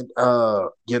 And Tyron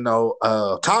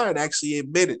actually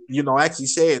admitted, actually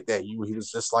said that he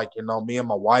was just like, me and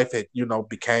my wife had,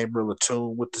 became real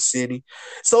attuned with the city.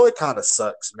 So it kind of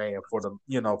sucks, man, for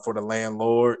the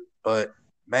landlord. But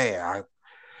man,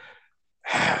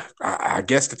 I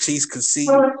guess the Chiefs could see,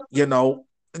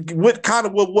 with kind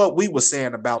of what we were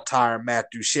saying about Tyrann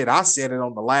Mathieu. Shit, I said it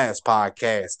on the last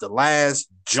podcast. The last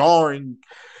jarring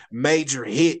major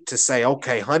hit to say,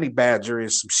 okay, Honey Badger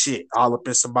is some shit all up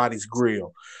in somebody's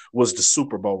grill was the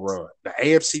Super Bowl run. The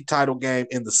AFC title game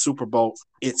in the Super Bowl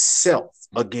itself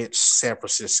against San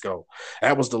Francisco.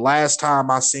 That was the last time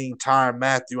I seen Tyrann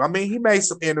Mathieu. I mean, he made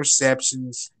some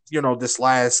interceptions, this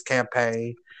last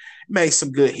campaign. Made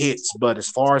some good hits, but as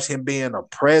far as him being a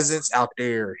presence out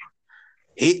there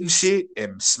hitting shit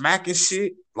and smacking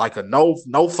shit like a no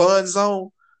fun zone,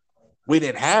 we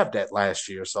didn't have that last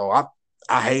year. So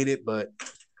I hate it, but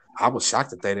I was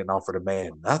shocked that they didn't offer the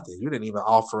man nothing. You didn't even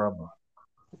offer him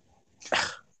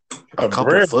a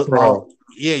couple foot long.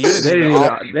 Yeah, you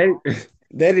didn't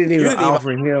they didn't even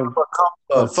offer him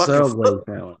a Subway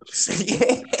sandwich.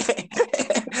 Yeah.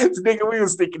 Nigga, we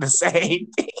was thinking the same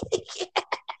thing.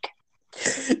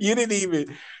 You didn't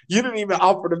even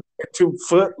offer them 2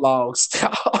 foot longs,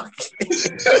 dog. You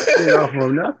didn't offer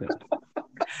him nothing.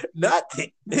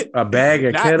 Nothing. A bag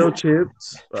of kettle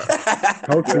chips,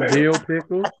 toasted dill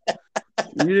pickles.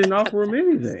 You didn't offer him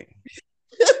anything.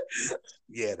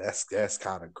 Yeah, that's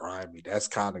kind of grimy. That's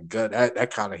kind of good.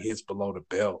 That kind of hits below the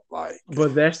belt, like.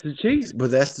 But that's the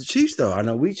Chiefs, though. I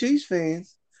know we Chiefs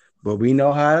fans, but we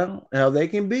know how they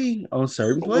can be on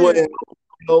certain players.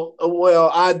 Well,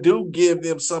 I do give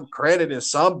them some credit and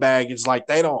some baggage. Like,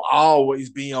 they don't always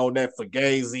be on that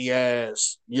fugazi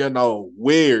ass,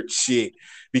 weird shit.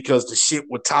 Because the shit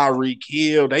with Tyreek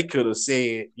Hill, they could have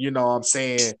said,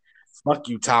 fuck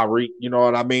you, Tyreek. You know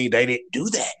what I mean? They didn't do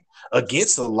that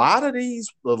against a lot of these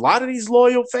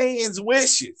loyal fans'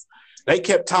 wishes. They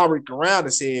kept Tyreek around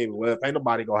and said, well, if ain't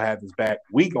nobody gonna have his back,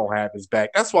 we gonna have his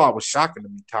back. That's why it was shocking to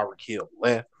me Tyreek Hill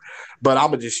left. But I'm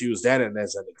gonna just use that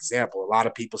as an example. A lot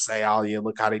of people say, "Oh yeah,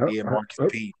 look how they did Marcus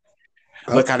P.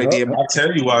 Look how they did." I'll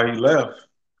tell you why he left.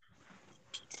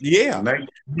 Yeah,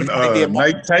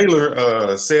 Nate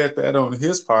Taylor said that on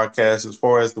his podcast as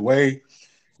far as the way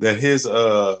that his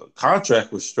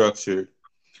contract was structured.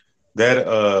 That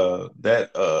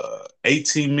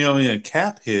 18 million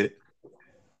cap hit,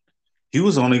 he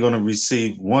was only going to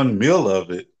receive $1 million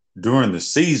of it during the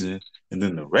season, and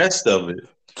then the rest of it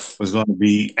was going to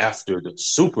be after the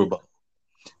Super Bowl.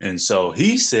 And so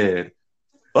he said,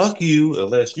 fuck you,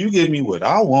 unless you give me what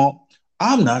I want,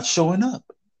 I'm not showing up.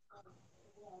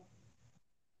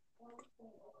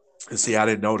 See, I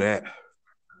didn't know that.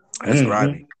 That's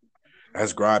grimy.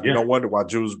 That's grimy. Yeah. No wonder why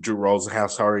Drew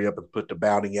Rosenhaus hurry up and put the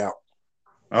bounty out.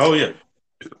 Oh, yeah.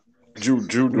 Drew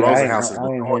Rosenhaus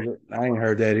I ain't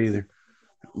heard that either.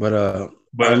 But I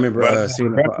remember seeing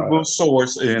a reputable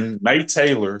source in Nate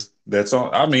Taylor that's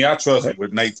on. I mean, I trust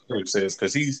what Nate Taylor says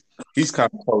because he's kind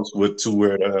of close to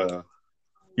where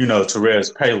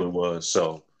Terez Paylor was.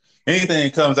 So anything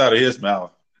that comes out of his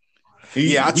mouth,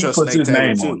 I trust puts Nate his Taylor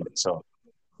name too. on it. So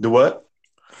the what?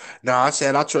 No, I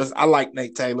said I like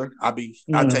Nate Taylor. I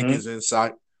take his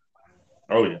insight.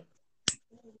 Oh yeah.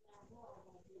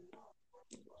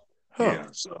 Huh. Yeah.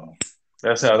 So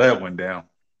that's how that went down.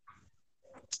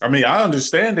 I mean, I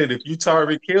understand it. If you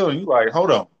Tyreek Hill and you like,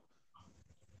 hold on,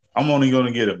 I'm only going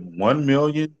to get $1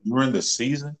 million during the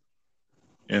season,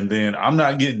 and then I'm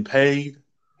not getting paid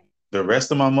the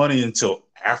rest of my money until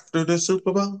after the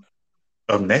Super Bowl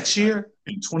of next year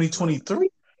in 2023.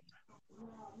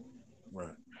 Right.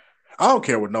 I don't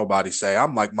care what nobody say.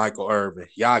 I'm like Michael Irvin.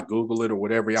 Y'all Google it or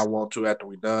whatever y'all want to after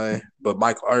we done. But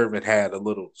Michael Irvin had a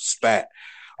little spat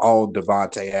on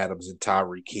Davante Adams and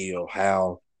Tyreek Hill,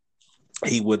 how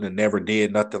he wouldn't have never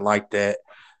did nothing like that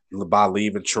by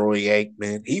leaving Troy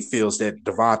Aikman. He feels that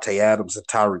Davante Adams and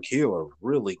Tyreek Hill are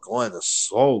really going to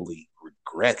slowly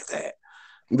regret that.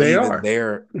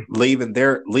 Leaving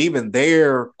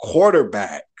their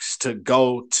quarterbacks to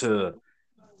go to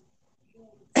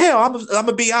hell. I'm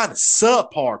gonna be honest,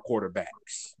 subpar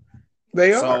quarterbacks.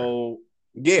 They are. So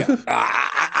yeah,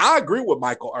 I agree with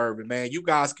Michael Irvin, man. You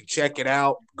guys can check it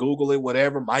out, Google it,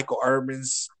 whatever. Michael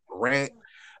Irvin's rant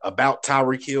about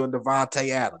Tyreek Hill and Davante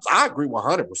Adams. I agree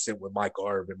 100% with Michael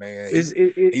Irvin, man.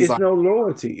 It's like, no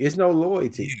loyalty. It's no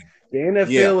loyalty. Yeah. The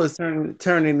NFL is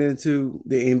turning into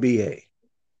the NBA.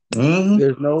 Mm-hmm.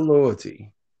 There's no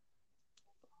loyalty.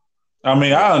 I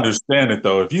mean, I understand it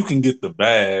though. If you can get the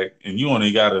bag and you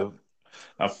only got to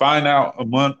find out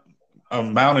amount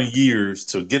of years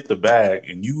to get the bag,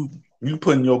 and you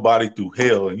putting your body through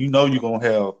hell, and you're gonna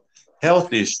have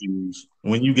health issues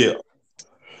when you get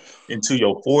into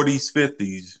your 40s,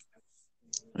 50s,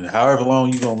 and however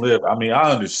long you're gonna live. I mean,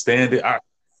 I understand it. I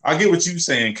get what you're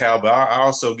saying, Cal, but I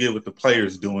also get what the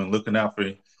players doing, looking out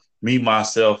for me,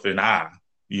 myself, and and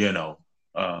my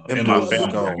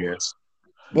family, I guess.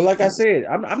 But like I said,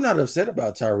 I'm not upset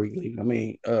about Tyreek Lee. I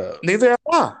mean, neither am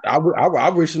I. I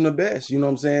wish him the best. You know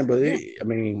what I'm saying? But it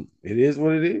is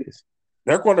what it is.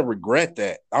 They're going to regret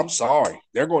that. I'm sorry.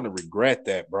 They're going to regret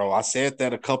that, bro. I said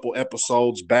that a couple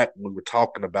episodes back when we were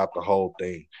talking about the whole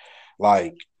thing.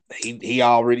 Like, he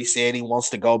already said he wants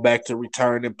to go back to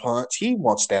returning punts. He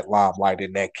wants that limelight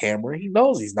in that camera. He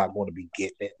knows he's not going to be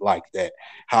getting it like that,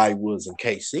 how he was in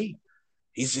KC.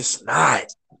 He's just not.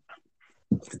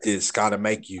 It's got to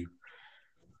make you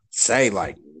say,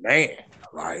 like, man,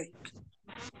 like,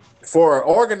 for an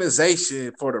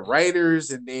organization, for the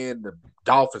Raiders and then the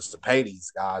Dolphins to pay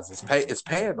these guys, it's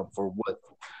paying them for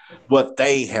what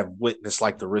they have witnessed,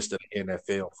 like the rest of the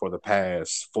NFL for the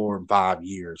past 4 and 5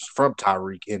 years from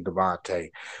Tyreek and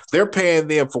Devontae. They're paying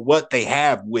them for what they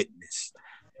have witnessed,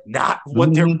 not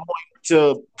what they're going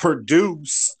to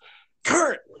produce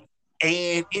currently.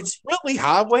 And it's really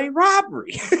highway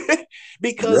robbery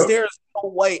because there's no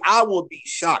way. I will be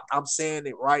shocked. I'm saying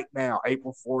it right now,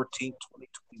 April 14th,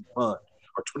 2021 or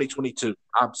 2022.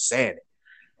 I'm saying it.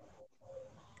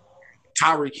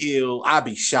 Tyreek Hill, I'd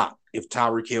be shocked if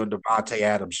Tyreek Hill and Devontae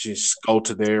Adams just go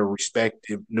to their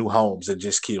respective new homes and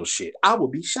just kill shit. I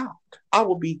would be shocked. I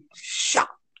would be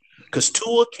shocked because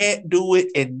Tua can't do it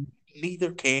and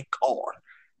neither can Carr.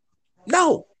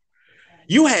 No.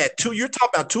 You're talking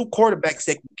about two quarterbacks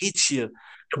that can get you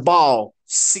the ball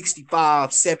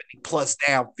 65, 70 plus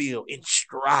downfield in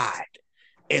stride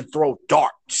and throw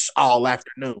darts all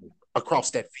afternoon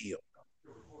across that field.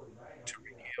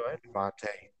 Tyreek Hill and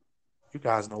Devontae. You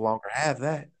guys no longer have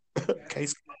that.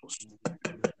 Case closed.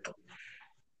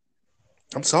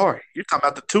 I'm sorry. You're talking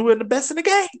about the two and the best in the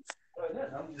game.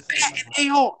 They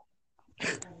are. I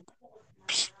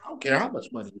don't care how much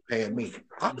money you're paying me.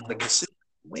 I'm going to consider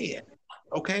win.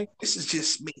 Okay? This is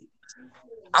just me.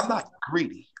 I'm not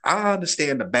greedy. I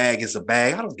understand the bag is a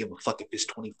bag. I don't give a fuck if it's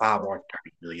 25 or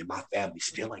 30 million. My family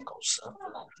still ain't going to suffer.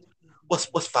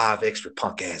 What's 5 extra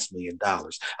punk ass $1 million?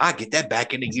 I get that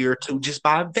back in a year or two just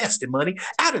by investing money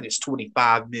out of this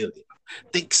 25 million.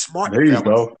 Think smart. There you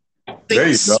go. There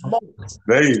you go.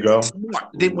 There you go. Smart.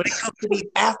 Then when it comes to these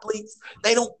athletes,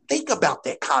 they don't think about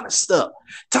that kind of stuff.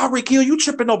 Tyreek Hill, you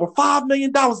tripping over $5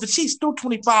 million. The Chiefs threw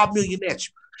 $25 million at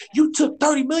you. You took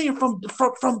 $30 million from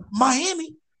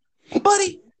Miami,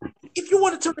 buddy. If you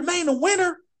wanted to remain a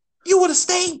winner, you would have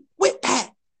stayed with that.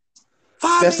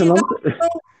 $5 million.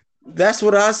 That's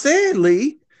what I said,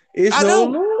 Lee. It's no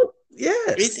more. Yeah.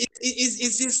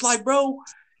 It's just like, bro,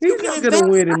 he's not gonna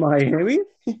win in Miami.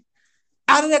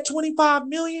 Out of that $25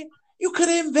 million, you could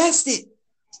have invested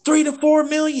 $3 to $4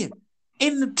 million.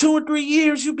 In the 2 or 3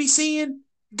 years, you'll be seeing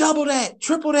double that,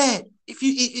 triple that. If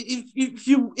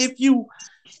you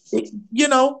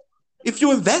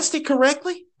invest it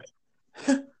correctly.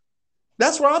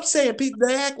 That's what I'm saying. People,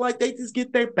 they act like they just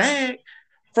get their bag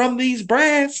from these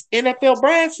brands, NFL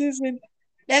brasses, and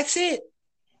that's it.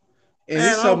 And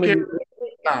man, so many.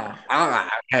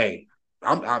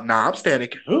 I'm standing.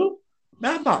 Who?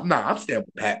 Man, I'm standing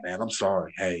with Pat, man. I'm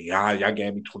sorry. Hey, y'all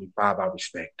gave me 25. I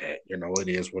respect that. You know, it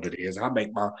is what it is. I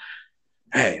make my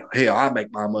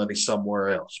money somewhere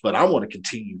else. But I want to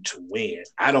continue to win.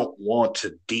 I don't want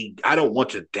to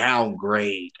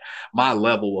downgrade my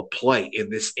level of play in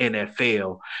this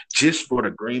NFL just for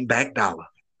the greenback dollar.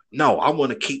 No, I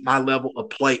want to keep my level of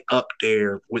play up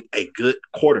there with a good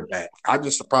quarterback. I'm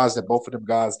just surprised that both of them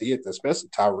guys did, especially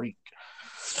Tyreek.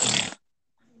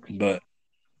 But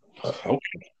okay.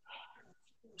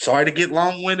 Sorry to get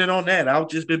long-winded on that. I've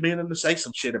just been meaning to say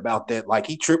some shit about that. Like,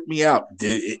 he tripped me out.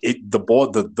 The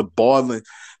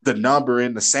number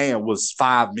in the sand was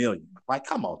 5 million. Like,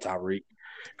 come on, Tyreek.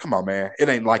 Come on, man. It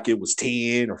ain't like it was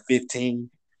 10 or 15.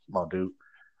 Come on, dude.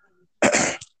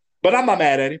 But I'm not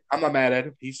mad at him.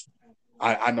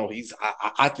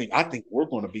 I think we're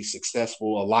going to be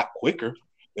successful a lot quicker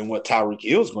than what Tyreek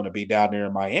Hill is going to be down there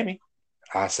in Miami.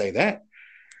 I say that.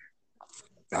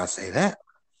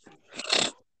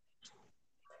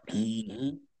 Mm-hmm.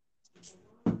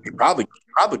 He probably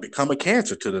become a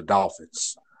cancer to the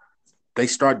Dolphins. They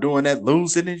start doing that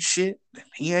losing and shit.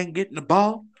 He ain't getting the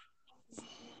ball.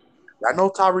 I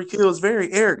know Tyreek Hill is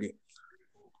very arrogant.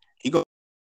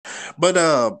 But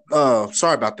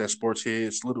sorry about that, sports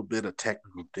heads. A little bit of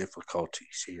technical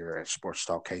difficulties here at Sports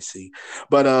Talk KC.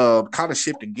 But kind of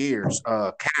shifting gears.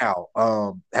 Cal,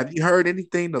 have you heard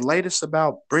anything the latest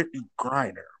about Brittany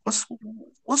Griner?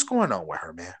 what's going on with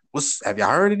her, man? Have y'all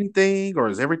heard anything, or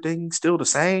is everything still the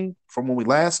same from when we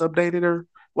last updated her?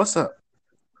 What's up?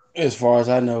 As far as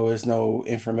I know, there's no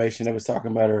information that was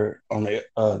talking about her on the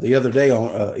other day on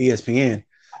ESPN.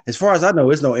 As far as I know,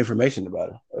 there's no information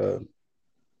about her.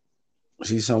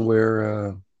 She's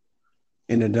somewhere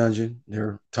in the dungeon.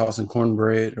 They're tossing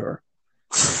cornbread or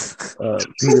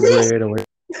pita bread or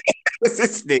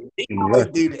This nigga, he always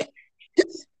do that.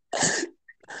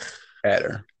 at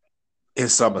her.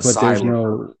 It's some But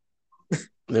asylum.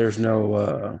 there's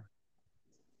no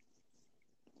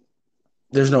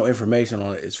information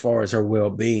on it as far as her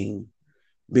well-being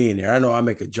being there. I know I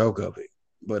make a joke of it,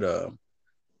 but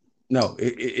no,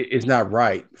 it's not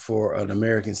right for an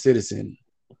American citizen,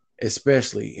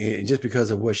 especially, and just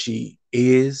because of what she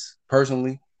is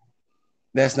personally,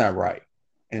 that's not right.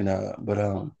 And but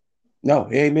no,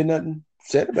 it ain't been nothing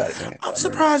said about it, man. I'm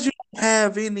surprised you don't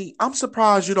have any. I'm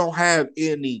surprised you don't have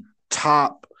any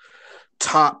top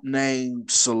name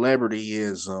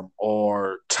celebrityism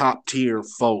or top tier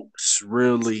folks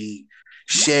really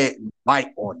shedding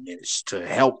light on this to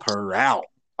help her out.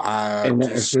 And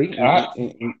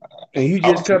you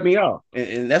just cut me off,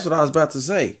 and that's what I was about to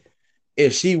say.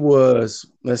 If she was,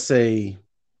 let's say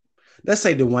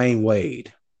Dwayne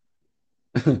Wade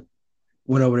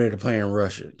went over there to play in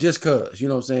Russia, just cause, you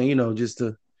know what I'm saying, just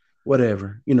to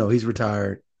whatever, he's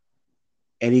retired,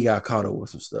 and he got caught up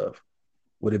with some stuff.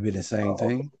 Would it be the same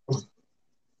thing? I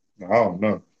don't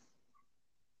know.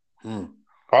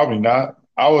 Probably not.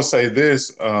 I would say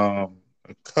this. A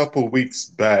couple weeks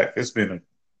back,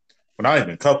 not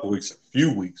even a couple weeks, a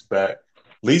few weeks back,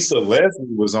 Lisa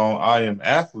Leslie was on I Am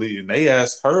Athlete, and they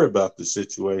asked her about the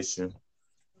situation.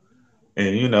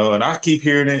 And and I keep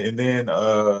hearing it. And then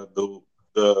the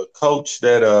coach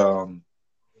that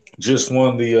just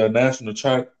won the national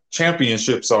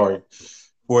championship,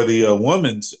 for the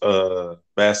women's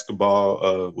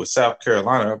basketball with South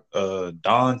Carolina,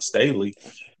 Dawn Staley,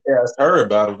 asked her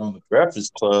about it on the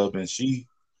Breakfast Club, and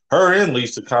her and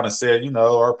Lisa kind of said,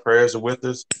 our prayers are with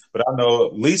us. But I know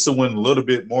Lisa went a little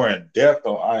bit more in depth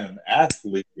on I Am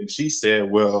Athlete, and she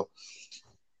said, well,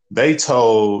 they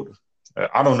told,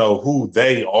 I don't know who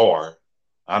they are.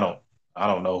 I don't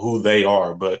know who they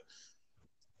are, but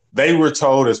they were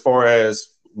told, as far as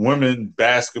women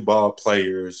basketball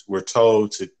players were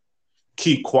told to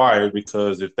keep quiet,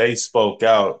 because if they spoke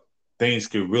out, things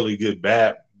could really get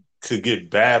bad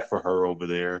for her over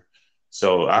there.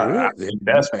 So I think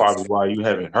that's probably why you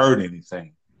haven't heard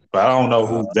anything. But I don't know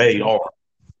who they are,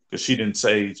 because she didn't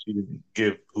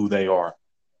give who they are.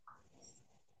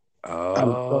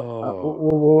 Well,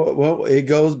 it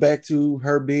goes back to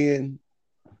her being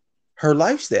her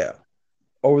lifestyle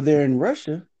over there in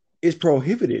Russia is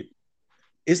prohibited.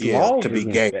 It's laws to be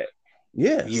gay. That.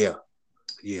 Yeah.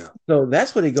 Yeah. So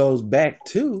that's what it goes back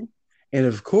to. And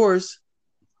of course,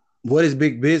 what is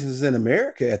big business in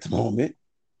America at the moment?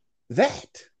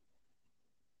 That.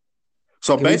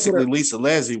 So basically, Lisa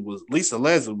Leslie was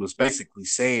basically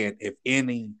saying, if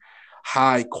any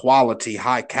high quality,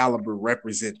 high caliber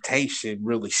representation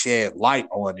really shed light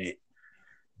on it,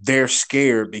 they're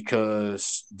scared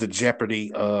because the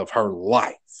jeopardy of her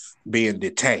life being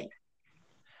detained.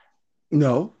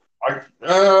 No.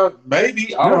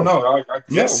 Maybe. I don't know. I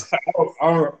guess. They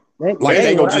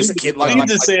gonna just get like.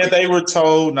 Just said they were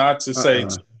told not to say too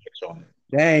much on it.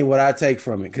 That ain't what I take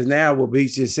from it. Because now what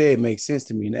Beach just said makes sense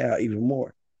to me now even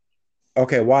more.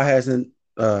 Okay, why hasn't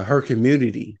her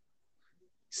community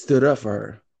stood up for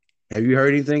her? Have you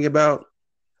heard anything about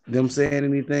them saying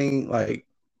anything like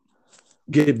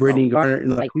get Brittany Garner?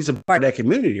 And like, he's a part of that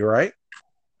community, right?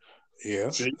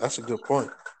 Yeah, that's a good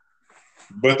point.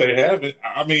 But they haven't.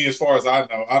 I mean, as far as I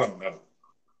know, I don't know.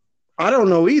 I don't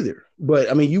know either. But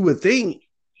I mean, you would think,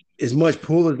 as much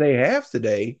pull as they have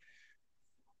today,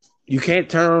 you can't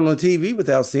turn on the TV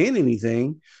without seeing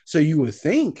anything. So you would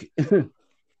think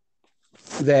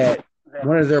that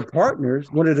one of their partners,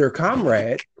 one of their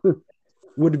comrades,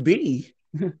 would be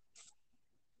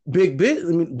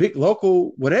big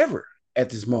local, whatever at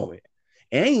this moment.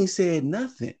 And ain't said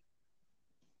nothing.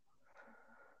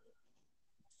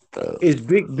 It's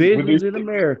big business in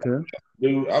America,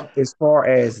 dude, as far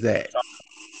as that.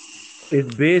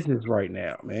 It's business right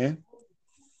now, man.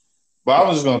 But I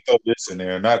was just gonna throw this in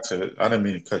there, I didn't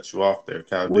mean to cut you off there,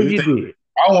 Kyle. Well, you did.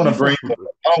 I'm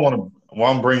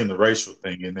bringing the racial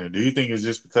thing in there. Do you think it's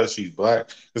just because she's black?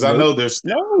 Because I know there's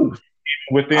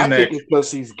within that. I think it's because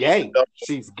she's gay.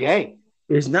 She's gay.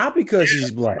 It's not because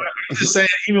she's black. I'm just saying,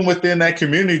 even within that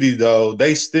community, though,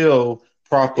 they still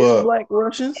prop up black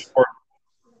Russians.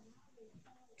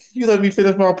 Can you let me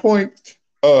finish my point?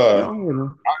 I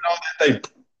know that they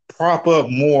prop up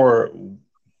more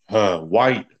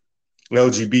white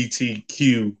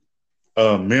LGBTQ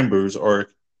members or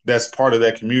that's part of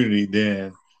that community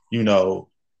than,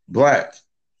 black.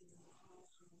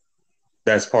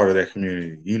 That's part of that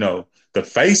community. The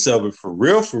face of it for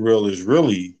real is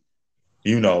really,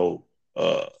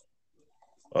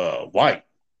 white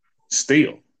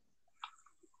still.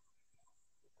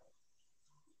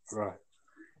 Right.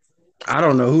 I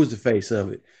don't know who's the face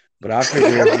of it, but I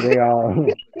figure if they all,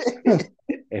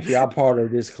 if y'all part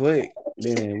of this clique,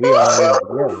 then we all in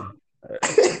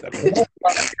together.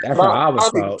 That's how I was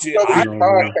thought.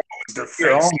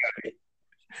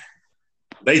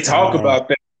 They talk about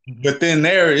that, but then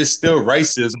there is still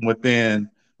racism within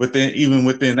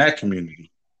that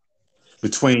community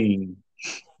between,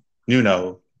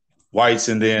 whites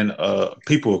and then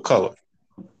people of color.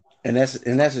 And that's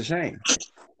a shame.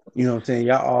 You know what I'm saying?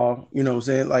 Y'all all, you know what I'm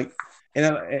saying? Like,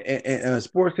 and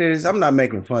sports heads, I'm not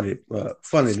making fun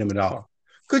of them at all.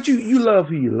 Cause you love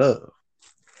who you love.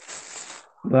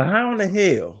 But how in the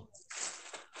hell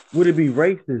would it be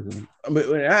racism? I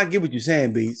mean, I get what you're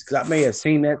saying, Beats, because I may have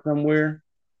seen that somewhere.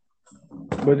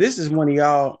 But this is one of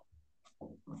y'all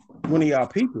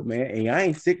people, man, and y'all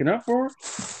ain't sticking up for her.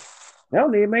 That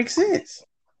don't even make sense.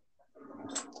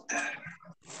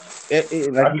 Like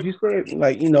you said,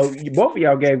 both of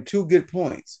y'all gave two good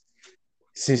points.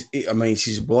 She's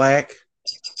black.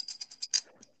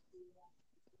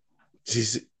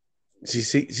 She's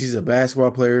a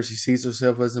basketball player. She sees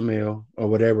herself as a male or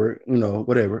whatever,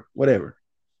 whatever.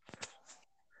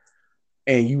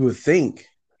 And you would think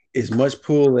as much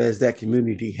pull as that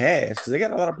community has, because they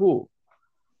got a lot of pull,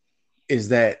 is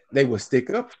that they would stick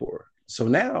up for her. So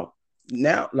now,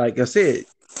 like I said,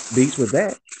 Beats with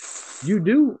that, you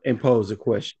do impose a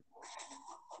question.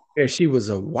 If she was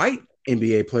a white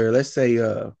NBA player, let's say,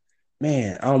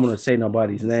 man, I don't want to say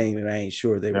nobody's name, and I ain't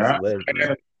sure they was a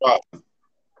lesbian.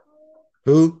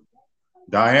 Who?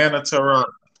 Diana Taurasi.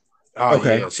 Oh,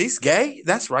 okay. Yeah, she's gay.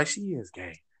 That's right, she is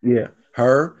gay. Yeah,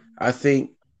 her. I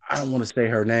think I don't want to say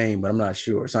her name, but I'm not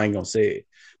sure, so I ain't gonna say it.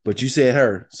 But you said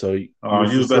her, so you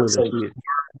was about to say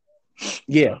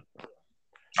yeah.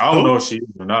 I don't know if she is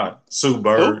or not. Sue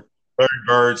Bird.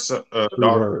 Bird's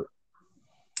daughter.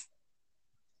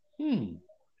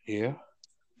 Yeah.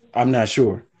 I'm not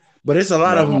sure. But it's a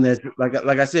lot of them that,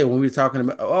 like I said, when we were talking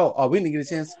about, we didn't get a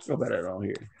chance to talk about it on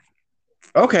here.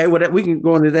 Okay, well, we can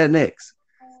go into that next.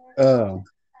 I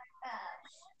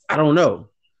don't know.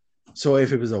 So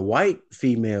if it was a white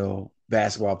female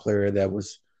basketball player that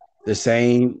was the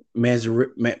same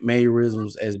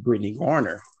mannerisms as Brittany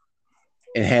Garner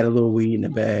and had a little weed in the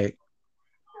bag,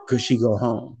 could she go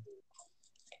home?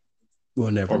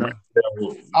 We'll never know.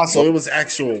 Also, it was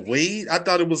actual weed. I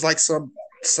thought it was like some.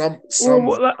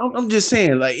 Well, I'm just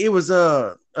saying, like it was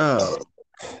the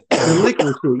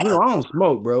liquid fruit. I don't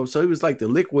smoke, bro. So it was like the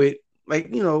liquid, like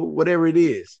whatever it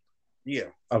is.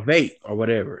 Yeah, a vape or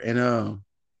whatever. And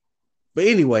but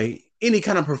anyway, any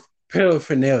kind of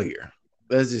paraphernalia.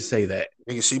 Let's just say that.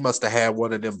 Nigga, she must have had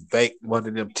one of them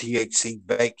THC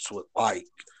vapes with like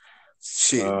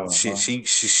shit.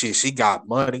 She got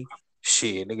money.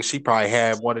 Shit, nigga, she probably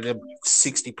had one of them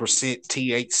 60%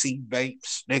 THC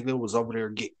vapes. Nigga was over there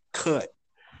getting cut.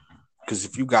 Because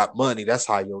if you got money, that's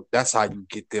how you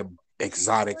get them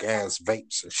exotic ass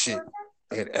vapes and shit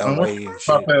in LA and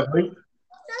shit.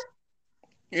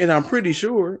 And I'm pretty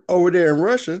sure over there in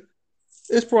Russia,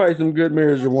 it's probably some good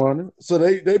marijuana. So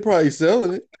they probably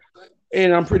selling it.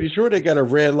 And I'm pretty sure they got a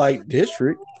red light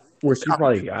district where she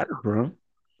probably got it from.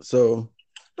 So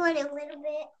a little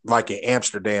bit. Like in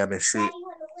Amsterdam and shit.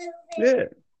 Yeah.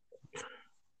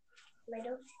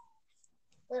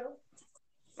 Little.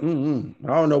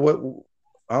 I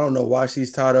don't know why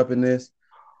she's tied up in this.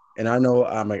 And I know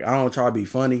I don't try to be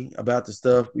funny about the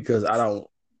stuff because I'm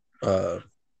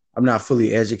not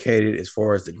fully educated as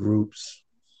far as the groups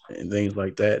and things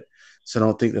like that. So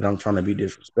don't think that I'm trying to be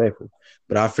disrespectful.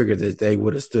 But I figured that they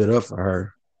would have stood up for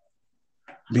her,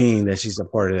 being that she's a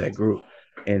part of that group.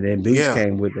 And then Beast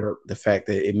came with the fact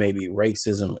that it may be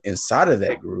racism inside of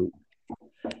that group.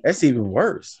 That's even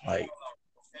worse. Like,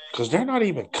 because they're not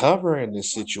even covering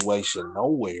this situation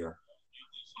nowhere.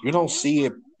 You don't see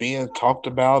it being talked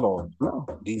about on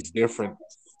these different.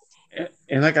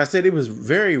 And like I said, it was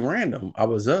very random. I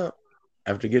was up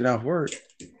after getting off work,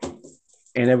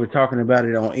 and they were talking about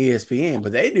it on ESPN,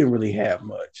 but they didn't really have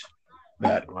much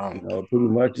about it. Pretty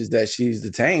much is that she's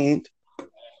detained.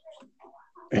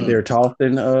 And they're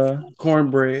tossing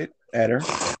cornbread at her.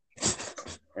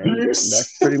 And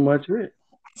that's pretty much it.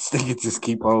 They just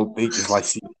keep on thinking like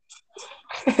she.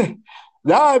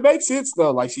 Nah, it makes sense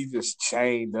though. Like she just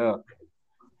chained up.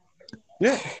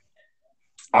 Yeah,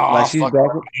 Oh, she's fuck,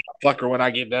 back. fuck her when I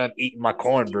get done eating my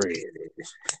cornbread.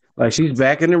 Like she's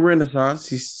back in the Renaissance.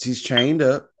 She's chained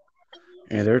up,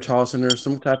 and they're tossing her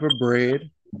some type of bread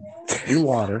and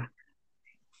water.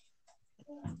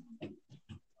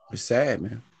 It's sad,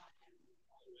 man.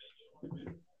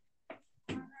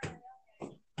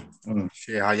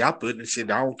 Shit, how y'all putting this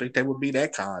shit? I don't think they would be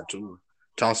that kind to her.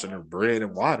 Tossing her bread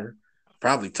and water.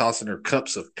 Probably tossing her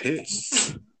cups of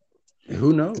piss.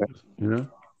 Who knows? You know.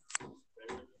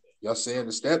 Y'all saying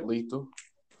it's that lethal?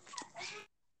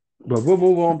 But we'll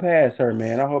move on past her,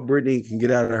 man. I hope Brittany can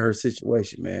get out of her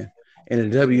situation, man.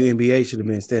 And the WNBA should have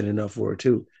been standing up for her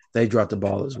too. They dropped the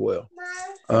ball as well.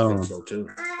 I think so too.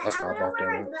 That's how about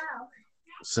that.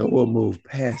 So we'll move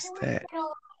past that.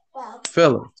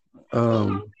 Fellas,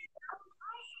 y'all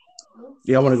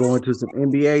want to go into some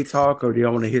NBA talk, or do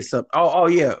y'all want to hit something? Oh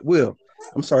yeah, Will.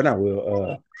 I'm sorry, not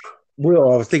Will.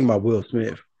 Will, I was thinking about Will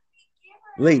Smith.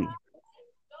 Lee,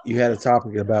 you had a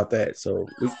topic about that, so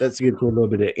let's get to a little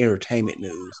bit of entertainment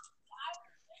news.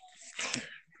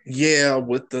 Yeah,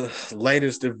 with the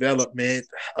latest development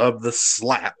of the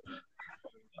slap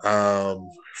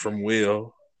from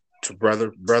Will to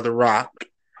brother Rock.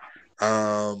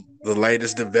 The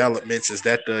latest developments is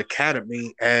that the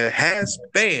Academy has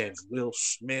banned Will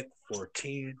Smith for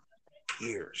 10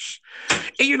 years.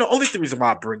 And you know, only the reason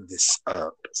why I bring this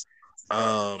up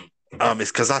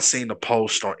is because I seen the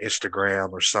post on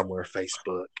Instagram or somewhere,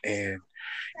 Facebook, and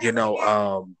you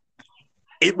know,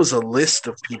 it was a list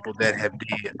of people that have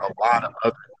did a lot of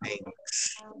other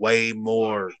things way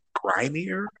more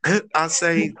grimier, I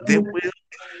say, than Will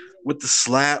with the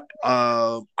slap.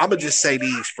 I'm gonna just say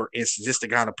these for instance, just to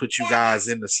kind of put you guys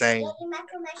in the same,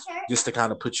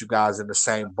 ballpark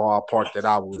that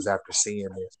I was after seeing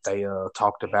this. They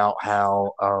talked about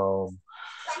how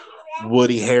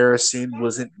Woody Harrelson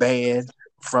wasn't banned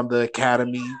from the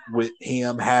Academy with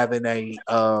him having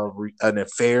an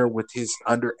affair with his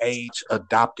underage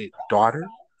adopted daughter.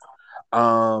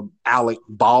 Alec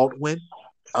Baldwin,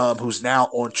 who's now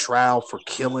on trial for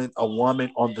killing a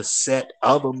woman on the set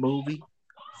of a movie,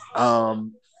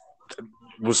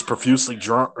 was profusely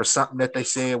drunk or something that they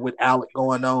said with Alec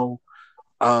going on.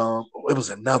 It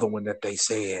was another one that they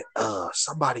said,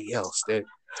 somebody else that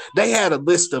they had a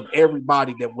list of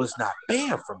everybody that was not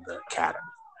banned from the Academy.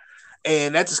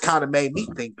 And that just kind of made me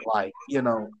think, like, you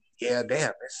know, yeah,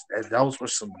 damn, those were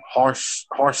some harsh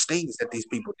things that these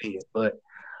people did. But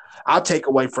I'll take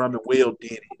away from it, Will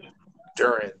did it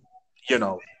during, you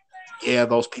know, yeah,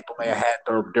 those people may have had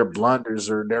their blunders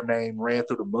or their name ran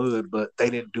through the mud, but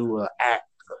they didn't do an act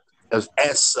as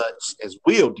such as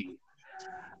Will did.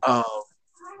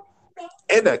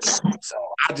 In the Academy. So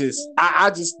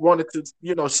I just wanted to,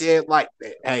 you know, shed light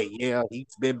that, hey, yeah,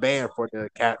 he's been banned from the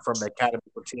Academy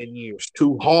for 10 years.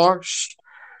 Too harsh,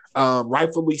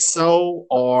 rightfully so,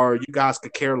 or you guys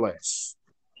could care less.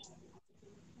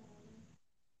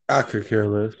 I could care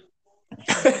less.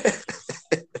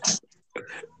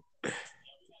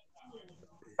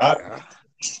 I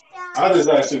just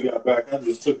actually got back. I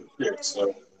just took a pic,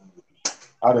 so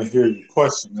I didn't hear your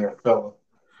question there, fella.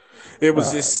 It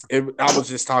was I was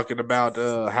just talking about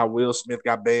how Will Smith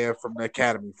got banned from the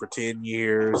Academy for 10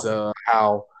 years.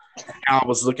 How I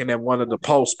was looking at one of the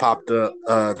posts popped up,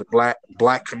 the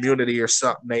black community or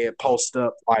something. They had posted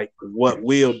up like what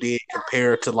Will did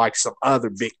compared to like some other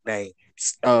big names.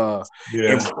 In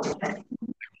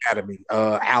Academy.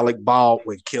 Alec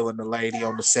Baldwin killing the lady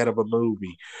on the set of a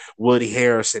movie. Woody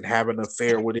Harrelson having an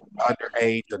affair with his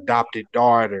underage adopted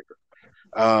daughter.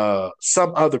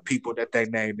 Some other people that they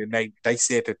named, and they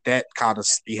said that kind of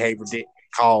behavior didn't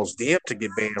cause them to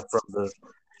get banned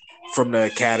from the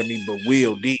Academy, but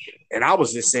Will did. And I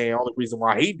was just saying, the only reason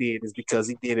why he did is because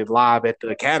he did it live at the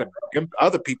Academy. Them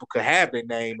other people could have their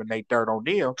name and they dirt on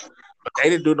them, but they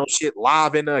didn't do no shit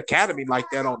live in the Academy like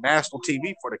that on national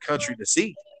TV for the country to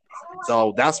see.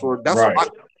 So that's what my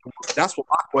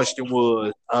question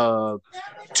was.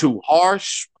 Too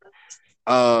harsh,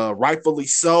 rightfully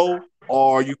so,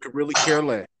 or you could really care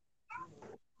less.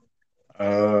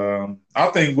 I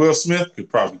think Will Smith could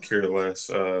probably care less.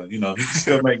 You know, he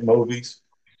still make movies,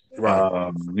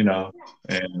 right? You know,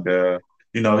 and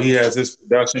you know, he has his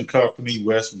production company,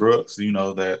 West Brooks. You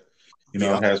know that, you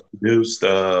know, has produced,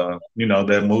 you know,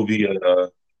 that movie,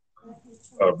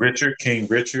 King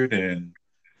Richard, and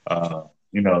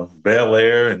you know, Bel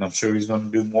Air, and I'm sure he's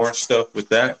going to do more stuff with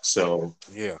that. So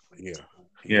yeah.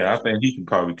 I think he can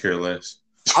probably care less.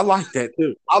 I like that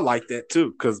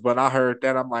too. Because when I heard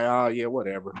that, I'm like, oh yeah,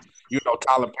 whatever.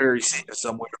 Tyler Perry sitting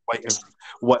somewhere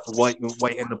waiting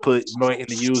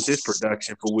to use his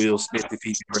production for Will Smith if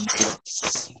he ever need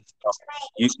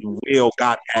him. Will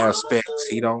got aspects.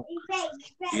 He don't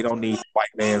need the white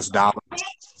man's dollar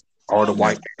or the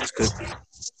white man's cookie.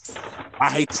 I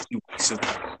hate to see racism.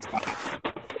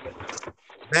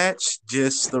 That's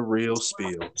just the real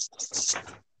spill.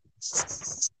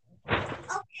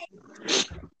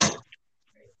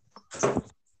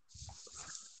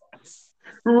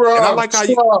 And I like how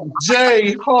you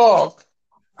Jay Hawk.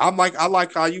 I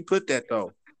like how you put that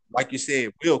though. Like you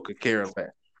said, Will could care less.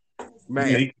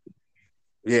 Man.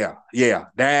 Yeah.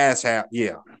 That's how.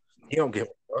 Yeah. He don't give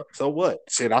a fuck. So what?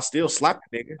 Shit, I still slap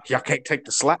the nigga. Y'all can't take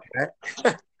the slap back.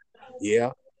 Yeah.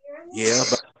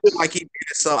 But I feel like he did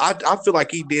it. So I feel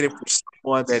like he did it for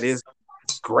someone that is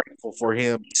grateful for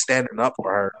him standing up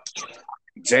for her.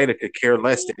 Jada could care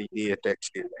less that he did that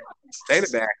shit.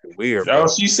 Jada acting weird. Oh,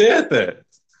 she said that.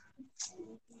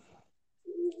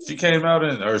 She came out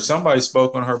or somebody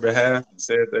spoke on her behalf and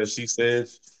said that she said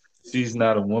she's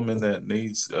not a woman that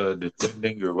needs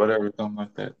defending or whatever, something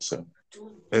like that. So,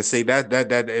 and see that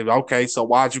okay. So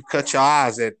why'd you cut your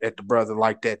eyes at the brother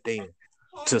like that then?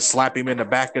 To slap him in the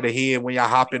back of the head when y'all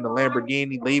hop in the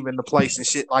Lamborghini, leaving the place and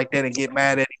shit like that, and get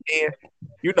mad at him then?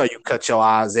 You cut your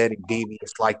eyes at him,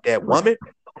 devious like that, woman.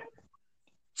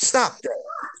 Stop that.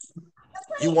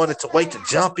 You wanted to wait to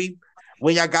jump him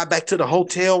when y'all got back to the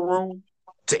hotel room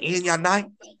to end your night?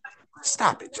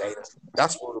 Stop it, Jada.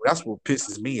 That's what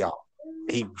pisses me off.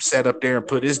 He sat up there and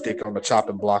put his dick on the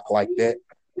chopping block like that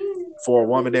for a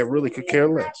woman that really could care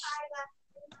less.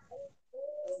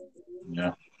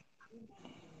 Yeah.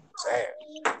 Sad.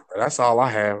 That's all I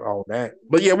have on that.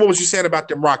 But yeah, what was you saying about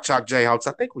them Rock Chalk Jayhawks?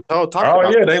 I think we talked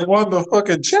about yeah, they won the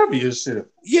fucking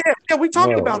championship. Yeah, we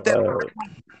talked about that.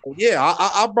 Yeah,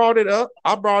 I brought it up.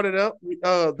 Who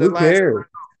cares?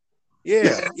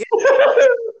 Yeah.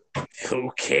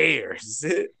 Who cares?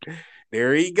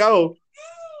 There you go.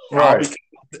 Right.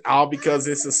 All because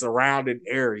it's a surrounding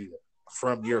area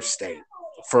from your state,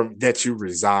 from that you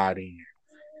reside in.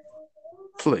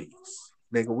 Please,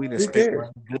 nigga,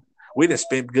 we done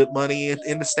spent good money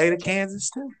in the state of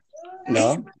Kansas too.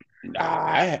 No.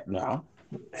 I haven't.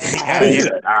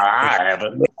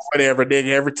 Whatever, nigga.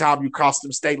 Every time you cross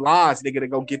them state lines, nigga, to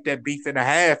go get that beef in a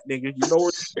half, nigga. You know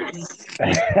what?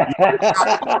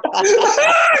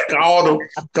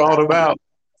 Called him out.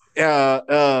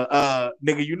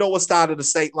 Nigga, you know what side of the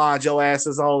state lines your ass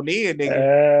is on in, nigga.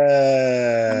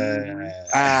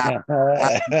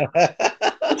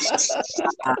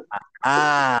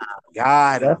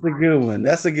 God. That's a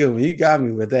good one. You got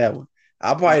me with that one.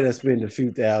 I probably done spent a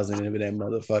few thousand in that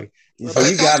motherfucker. So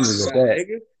you got me with that.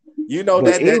 Nigga. You know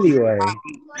but that anyway.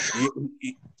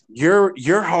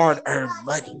 Your hard-earned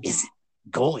money isn't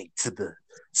going to the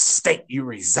state you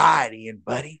reside in,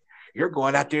 buddy. You're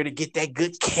going out there to get that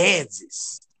good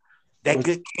Kansas. That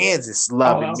good Kansas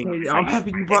loving me. I'm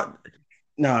happy you brought.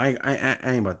 No, I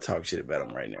ain't about to talk shit about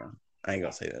them right now. I ain't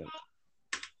gonna say that.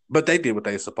 But they did what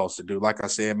they were supposed to do. Like I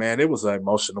said, man, it was an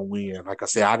emotional win. Like I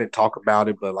said, I didn't talk about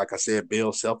it, but like I said,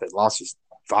 Bill Self had lost his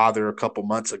father a couple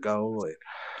months ago, and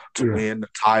to win the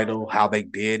title, how they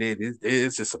did it,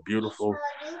 it's just a beautiful,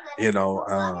 it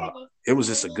was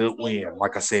just a good win.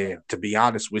 Like I said, to be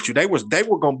honest with you, they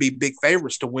were going to be big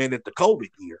favorites to win at the COVID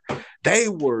year. They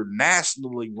were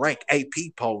nationally ranked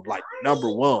AP poll like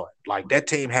number one. Like that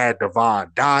team had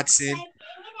Devon Dodson.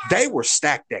 They were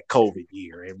stacked that COVID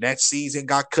year, and that season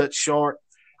got cut short.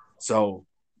 So,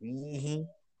 people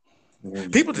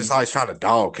just always trying to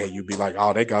dog. Can you be like,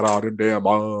 oh, they got all them damn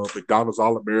McDonald's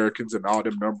All-Americans and all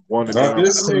them number one?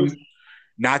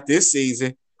 Not this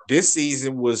season. This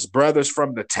season was brothers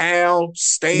from the town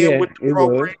staying with the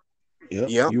program.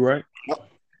 Yeah, you're right.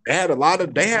 They had a lot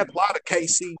of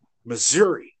KC,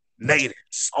 Missouri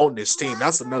natives on this team.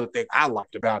 That's another thing I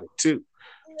liked about it too.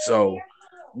 So,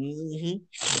 yeah,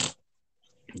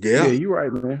 you're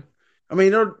right, man. I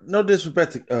mean, no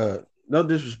disrespect to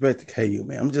KU,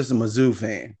 man. I'm just a Mizzou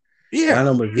fan. Yeah, I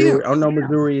know Missouri. I know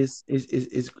Missouri is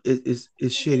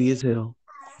shitty as hell.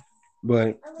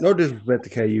 But no disrespect to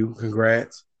KU.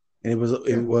 Congrats. And it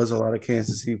was a lot of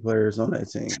Kansas City players on that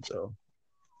team. So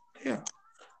yeah.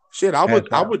 Shit, I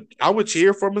would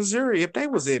cheer for Missouri if they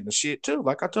was in the shit too.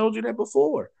 Like I told you that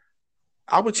before.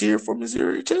 I would cheer for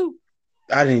Missouri too.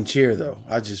 I didn't cheer though.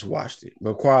 I just watched it.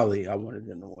 But quietly, I wanted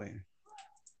them to win.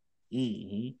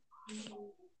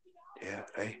 Yeah,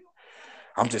 hey.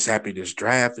 I'm just happy this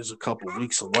draft is a couple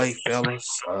weeks away, fellas.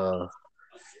 The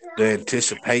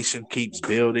anticipation keeps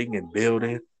building and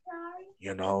building.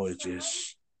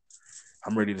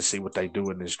 I'm ready to see what they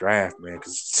do in this draft, man,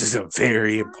 because this is a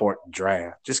very important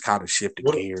draft. Just kind of shift the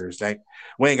gears.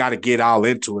 We ain't got to get all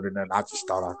into it, and then I just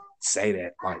thought I'd say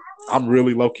that. Like, I'm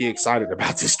really low-key excited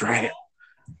about this draft.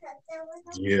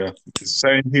 Yeah,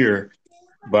 same here.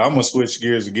 But I'm gonna switch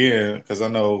gears again because I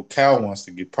know Cal wants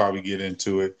to probably get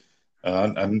into it.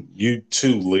 And you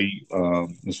too, Lee.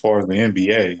 As far as the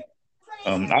NBA,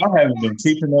 I haven't been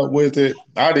keeping up with it.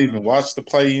 I'd even watch the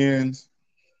play-ins,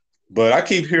 but I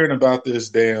keep hearing about this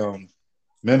damn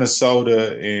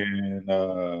Minnesota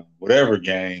and whatever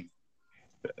game,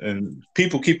 and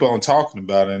people keep on talking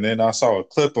about it. And then I saw a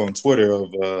clip on Twitter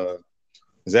of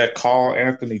is that Karl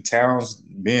Anthony Towns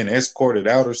being escorted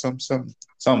out or something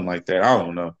like that? I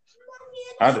don't know.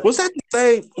 Was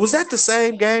that the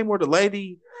same game where the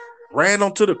lady ran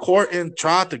onto the court and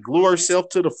tried to glue herself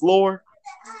to the floor?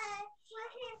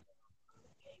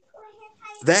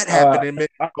 That happened in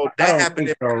Mexico. That happened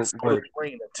in Mexico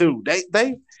Arena too.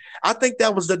 I think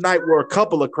that was the night where a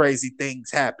couple of crazy things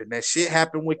happened. That shit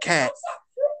happened with Cat,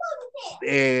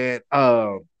 and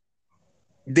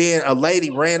then a lady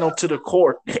ran onto the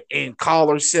court and called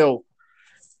herself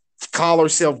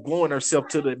gluing herself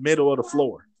to the middle of the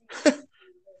floor.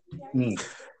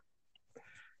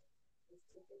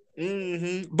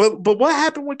 Mm-hmm. But what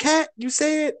happened with Cat? You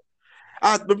said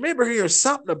I remember hearing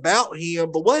something about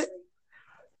him, but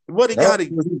what he got? He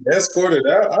escorted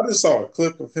out. I just saw a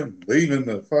clip of him leaving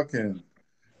the fucking.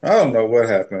 I don't know what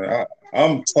happened.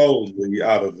 I'm totally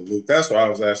out of the loop. That's why I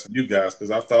was asking you guys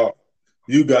because I thought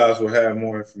you guys would have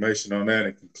more information on that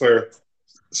and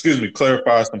can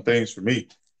clarify some things for me.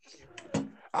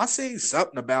 I seen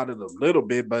something about it a little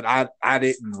bit, but I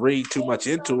didn't read too much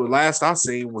into it. Last I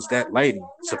seen was that lady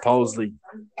supposedly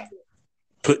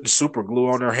putting super glue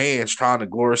on her hands, trying to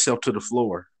glue herself to the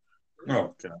floor.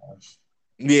 Oh gosh.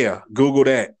 Yeah, Google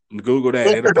that.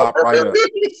 It'll pop right up.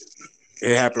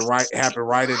 It happened right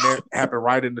in there. Happened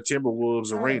right in the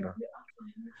Timberwolves arena.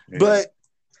 Yeah. But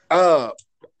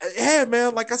yeah,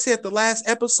 man, like I said, the last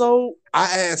episode, I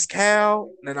asked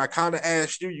Cal, and I kind of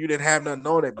asked you. You didn't have nothing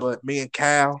on it, but me and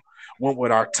Cal went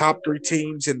with our top 3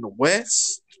 teams in the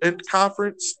West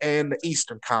Conference and the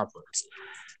Eastern Conference.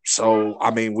 So,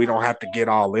 I mean, we don't have to get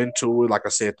all into it. Like I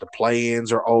said, the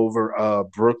play-ins are over.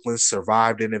 Brooklyn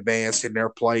survived and advanced in their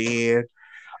play-in.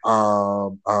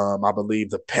 I believe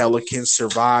the Pelicans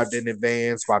survived in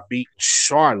advance by beating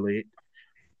Charlotte.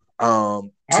 I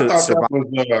thought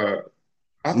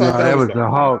that was the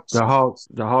Hawks.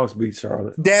 The Hawks beat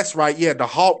Charlotte. That's right. Yeah, the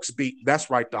Hawks beat. That's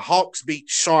right. The Hawks beat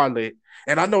Charlotte,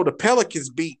 and I know the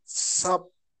Pelicans beat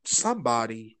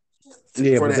somebody.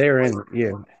 Yeah, but they're in.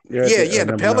 Yeah.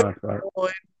 The Pelicans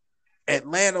won.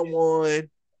 Atlanta won.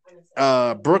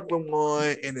 Brooklyn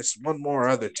won, and it's one more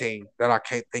other team that I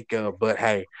can't think of. But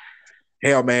hey,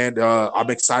 hell, man, I'm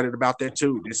excited about that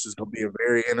too. This is gonna be a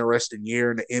very interesting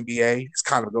year in the NBA. It's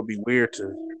kind of gonna be weird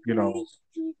to,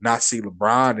 not see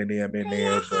LeBron and them in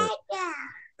there, but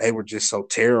they were just so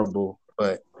terrible.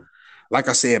 But like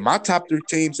I said, my top 3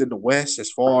 teams in the West, as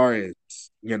far as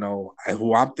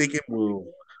who I'm thinking will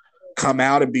come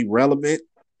out and be relevant.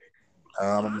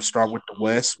 I'm gonna start with the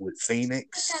West with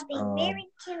Phoenix.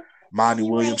 Monty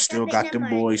Williams still got them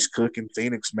boys cooking.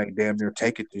 Phoenix may damn near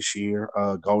take it this year.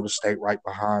 Golden State right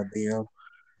behind them.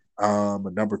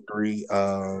 Number 3,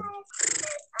 I'm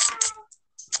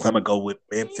gonna go with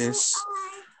Memphis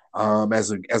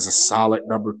as a solid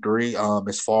number 3.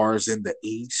 As far as in the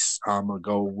East, I'm gonna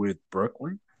go with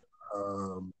Brooklyn.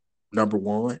 Number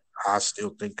 1, I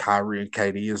still think Kyrie and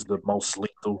KD is the most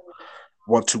lethal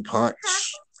 1-2 punch.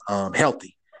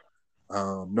 Healthy.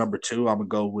 Number 2, I'm gonna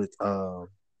go with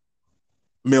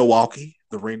Milwaukee,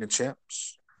 the reigning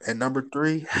champs. And number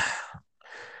 3,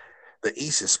 the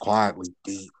East is quietly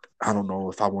deep. I don't know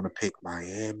if I want to pick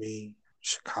Miami,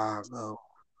 Chicago,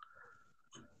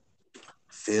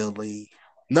 Philly.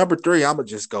 Number 3, I'm going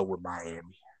to just go with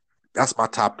Miami. That's my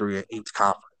top 3 in each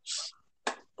conference.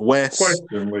 West.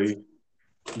 Question, Lee.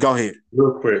 Go ahead.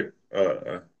 Real quick.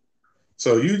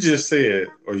 So you just said,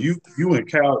 or you and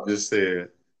Cal just said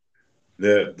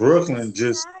that Brooklyn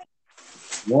just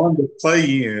won the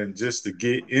play-in just to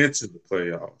get into the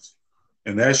playoffs.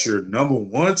 And that's your number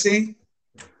 1 team?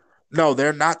 No,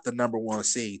 they're not the number 1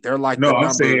 seed. They're like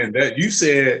saying that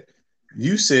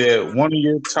you said one of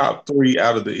your top 3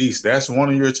 out of the East. That's one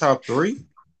of your top 3?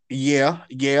 Yeah,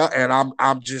 and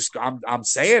I'm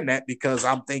saying that because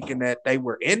I'm thinking that they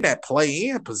were in that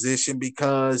play-in position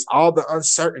because all the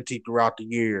uncertainty throughout the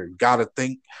year. You got to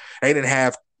think they didn't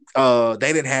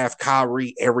have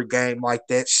Kyrie every game like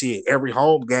that. Shit, every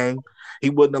home game he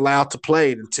wasn't allowed to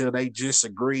play until they just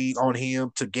agreed on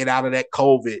him to get out of that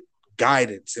COVID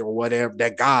guidance or whatever,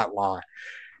 that guideline.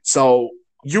 So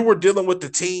you were dealing with the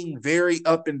team very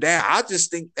up and down. I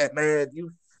just think that, man,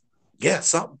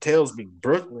 something tells me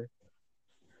Brooklyn.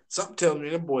 Something tells me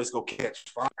them boys go catch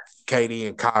fire. KD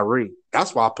and Kyrie.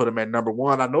 That's why I put them at number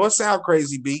one. I know it sounds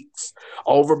crazy, Beats,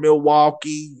 over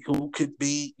Milwaukee, who could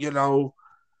be,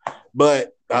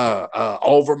 but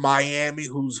over Miami,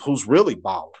 who's really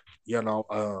balling.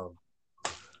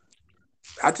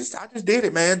 I just did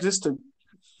it, man, just to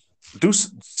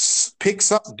pick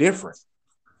something different.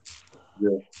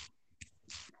 Yeah.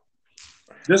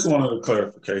 Just wanted a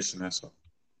clarification. That's all.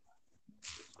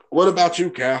 What about you,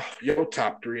 Cal? Your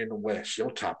top three in the West, your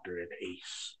top three in the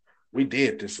East. We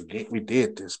did this again. We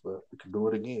did this, but we can do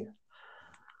it again.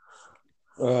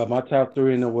 My top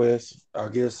three in the West, I'll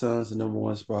give Suns the number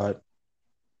one spot.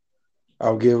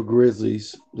 I'll give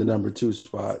Grizzlies the number two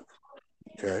spot.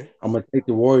 Okay. I'm going to take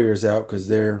the Warriors out because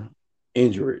they're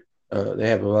injured. They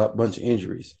have bunch of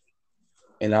injuries.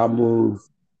 And I'll move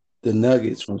the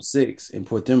Nuggets from 6 and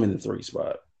put them in the 3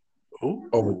 spot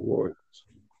over the Warriors.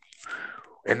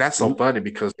 And that's so funny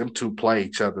because them two play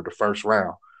each other the first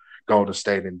round, Golden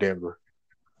State and Denver.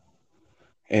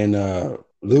 And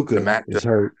Luka is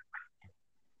hurt.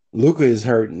 Luka is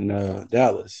hurt in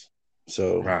Dallas.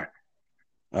 So right.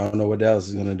 I don't know what Dallas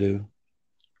is going to do.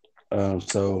 I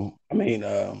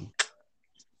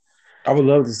would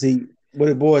love to see what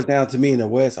it boils down to me in the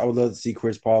West. I would love to see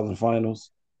Chris Paul in the finals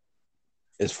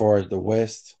as far as the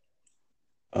West.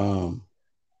 And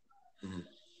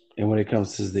when it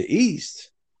comes to the East,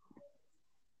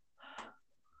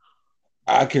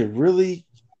 I could really.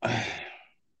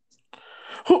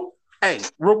 Hey,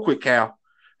 real quick, Cal.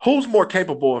 Who's more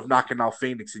capable of knocking off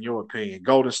Phoenix, in your opinion,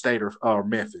 Golden State or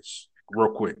Memphis?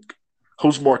 Real quick.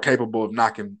 Who's more capable of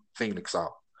knocking Phoenix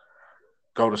off?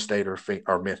 Golden State or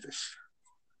Memphis?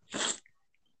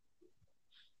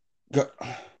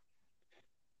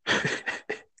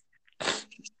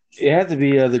 It had to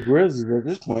be the Grizzlies at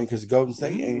this point because Golden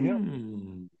State ain't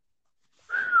healthy.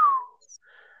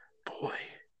 Boy.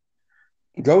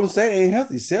 Golden State ain't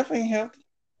healthy. Steph ain't healthy.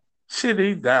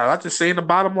 Shit, I just seen the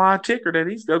bottom line ticker that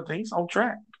he's on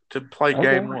track to play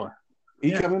game one.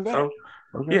 He's coming back. So,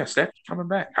 yeah, Steph's coming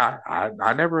back.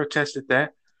 I never attested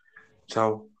that.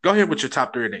 So go ahead with your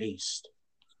top three in the East.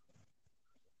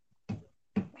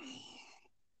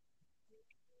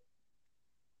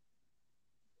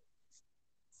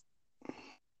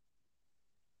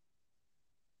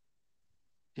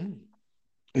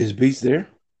 Is Beats there?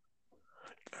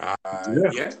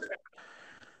 Yeah.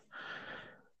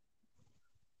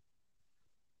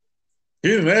 He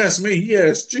didn't ask me. He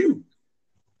asked you.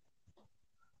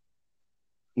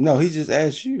 No, he just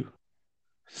asked you.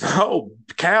 No,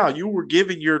 Cal, you gave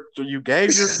your three in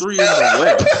the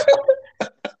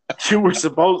West. You were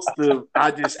supposed to.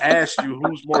 I just asked you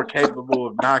who's more capable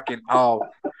of knocking off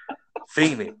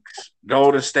Phoenix,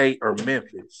 Golden State, or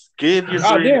Memphis. Give your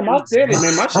three. Oh damn! I said it,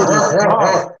 man. My shit must have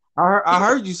paused. I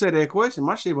heard you say that question.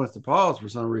 My shit must have paused for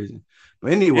some reason.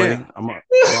 But anyway,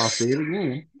 I'll say it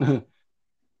again.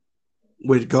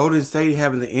 With Golden State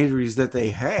having the injuries that they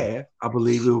have, I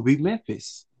believe it will be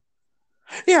Memphis.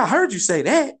 Yeah, I heard you say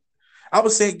that. I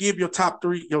was saying give your top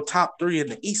three in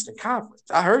the Eastern Conference.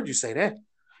 I heard you say that.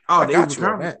 Oh, the Eastern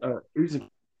Conference.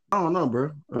 I don't know,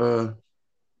 bro.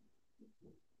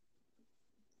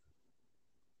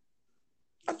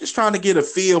 I'm just trying to get a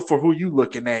feel for who you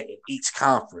looking at in each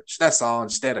conference. That's all,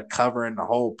 instead of covering the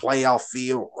whole playoff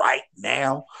field right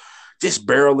now. Just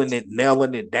barreling it,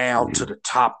 nailing it down to the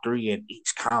top three in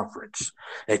each conference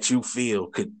that you feel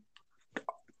could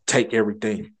take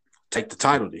the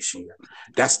title this year.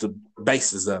 That's the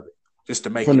basis of it, just to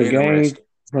make it interesting.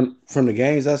 From the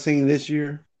games I've seen this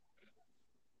year,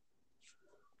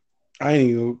 I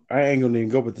ain't gonna even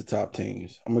go with the top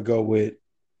teams. I'm gonna go with,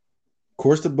 of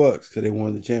course, the Bucks because they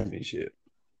won the championship.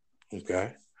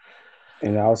 Okay.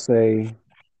 And I'll say,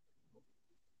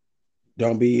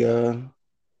 don't be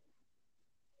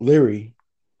leery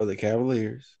of the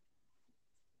Cavaliers,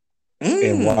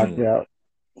 and watch out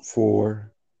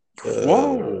for.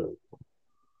 Whoa!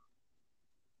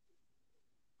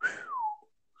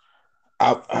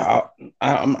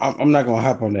 I'm not gonna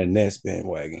hop on that Nets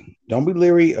bandwagon. Don't be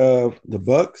leery of the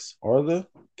Bucks or the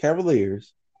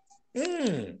Cavaliers,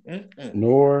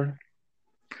 nor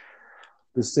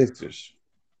the Sixers.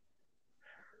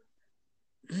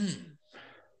 I'm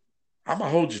gonna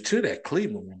hold you to that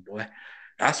Cleveland one, boy.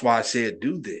 That's why I said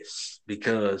do this,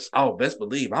 because best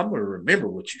believe I'm gonna remember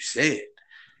what you said.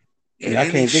 And I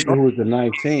can't think of who was the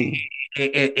ninth team.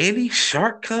 And any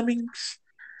shortcomings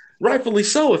Rightfully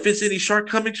so. If it's any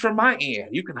shortcomings from my end,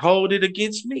 you can hold it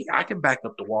against me. I can back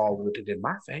up the wall with it in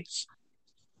my face.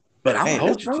 But I'm gonna Hey, that's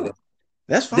hold you to fine. that.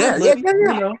 That's Yeah, fine, yeah, buddy. yeah,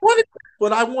 You yeah. know,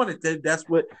 What I wanted. That's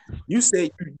what you said.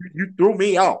 You threw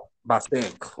me off by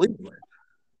saying Cleveland.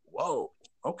 Whoa.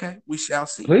 Okay, we shall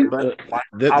see. But I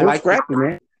they're like it. scrappy,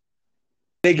 man.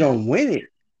 They gonna win it,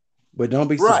 but don't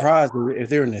be Right. surprised if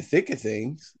they're in the thick of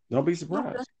things. Don't be Okay.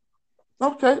 surprised.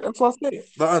 Okay. That's what I said.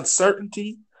 The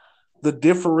uncertainty,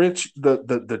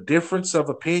 the difference of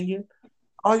opinion.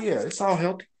 Oh yeah, it's all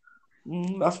healthy.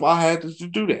 That's why I had to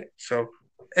do that. So,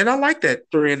 and I like that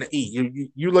three in the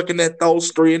East. You looking at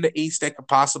those three in the East that could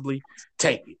possibly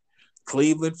take it: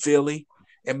 Cleveland, Philly,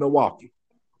 and Milwaukee.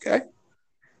 Okay,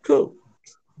 cool.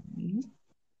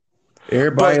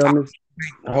 Everybody But on this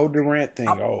whole Durant thing.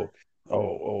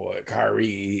 Kyrie.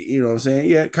 You know what I'm saying?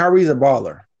 Yeah, Kyrie's a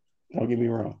baller. Don't get me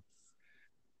wrong,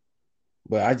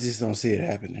 but I just don't see it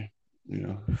happening. You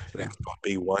know, that's going to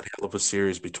be one hell of a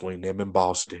series between them and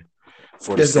Boston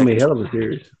for the it's gonna be a second. hell of a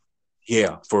series.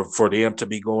 Yeah, for them to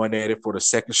be going at it for the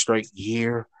second straight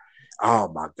year. Oh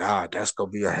my God, that's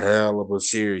gonna be a hell of a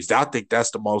series. I think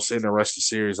that's the most interesting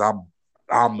series I'm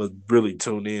really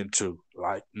tuned into,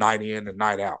 like night in and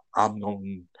night out. I'm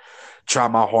gonna try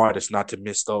my hardest not to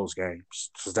miss those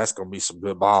games because that's gonna be some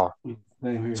good ball.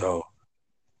 Same here. So,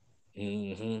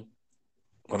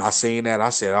 when I seen that,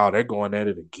 I said, "Oh, they're going at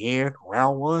it again,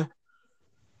 round one."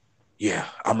 Yeah,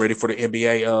 I'm ready for the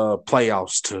NBA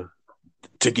playoffs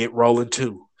to get rolling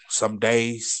too. Some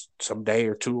day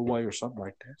or two away or something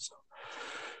like that. So.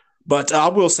 But I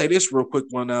will say this real quick: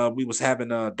 when we was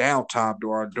having a downtime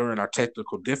during our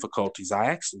technical difficulties, I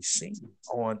actually seen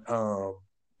on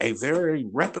a very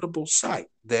reputable site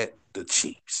that the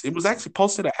Chiefs. It was actually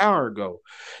posted an hour ago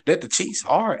that the Chiefs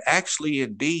are actually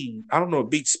indeed. I don't know if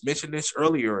Beats mentioned this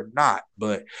earlier or not,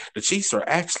 but the Chiefs are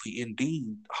actually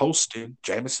indeed hosting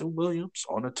Jameson Williams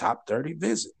on a top 30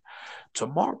 visit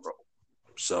tomorrow.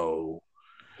 So,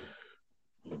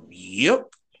 yep,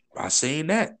 I seen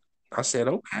that. I said,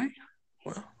 okay,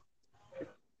 well,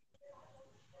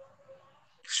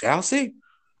 shall see.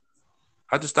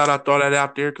 I just thought I'd throw that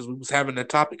out there because we was having a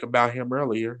topic about him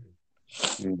earlier.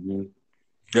 Mm-hmm.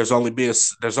 There's only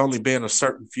been a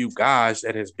certain few guys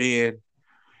that has been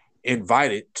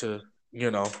invited to,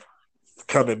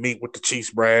 come and meet with the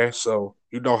Chiefs brass. So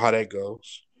you know how that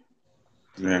goes.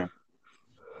 Yeah.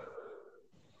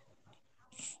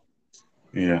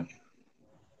 Yeah.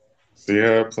 See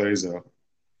how it plays out.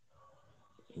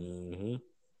 Mm-hmm.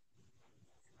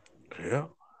 Yeah.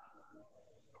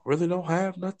 Really don't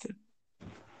have nothing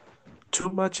too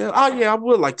much else. Oh yeah, I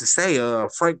would like to say,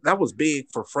 Frank, that was big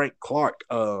for Frank Clark.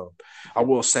 I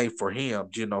will say for him,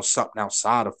 something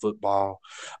outside of football.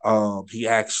 He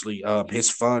actually, his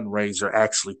fundraiser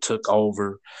actually took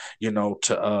over,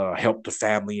 to help the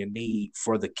family in need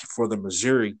for the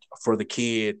Missouri for the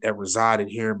kid that resided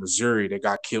here in Missouri that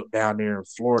got killed down there in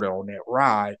Florida on that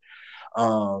ride.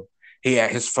 Um, he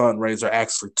had his fundraiser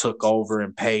actually took over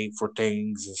and paid for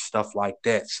things and stuff like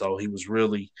that. So he was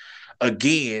really,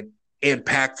 again,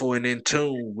 impactful and in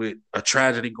tune with a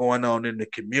tragedy going on in the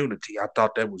community. I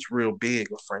thought that was real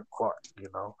big of Frank Clark,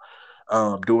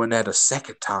 doing that a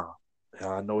second time.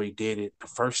 I know he did it the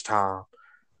first time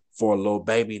for a little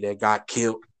baby that got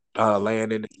killed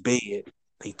laying in his bed.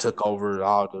 He took over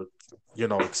all the,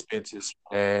 expenses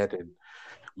for that and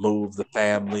moved the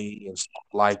family and stuff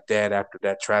like that after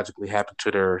that tragically happened to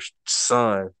their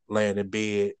son laying in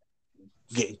bed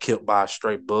getting killed by a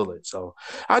straight bullet. So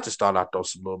I just thought I'd throw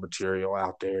some little material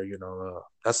out there.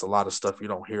 That's a lot of stuff you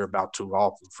don't hear about too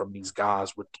often from these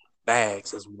guys with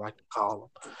bags, as we like to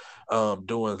call them,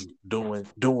 doing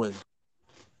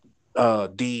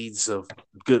deeds of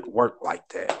good work like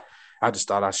that. I just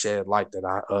thought I shed light that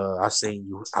I seen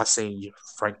you,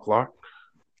 Frank Clark.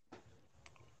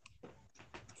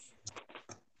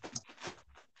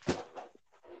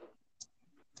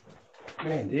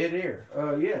 Man, dead air.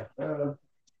 Yeah.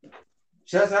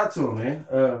 Shouts out to him, man.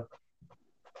 For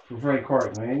Frank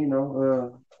Clark, man.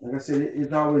 Like I said,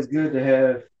 it's always good to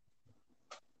have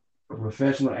a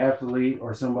professional athlete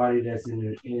or somebody that's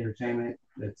in entertainment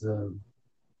that's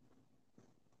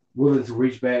willing to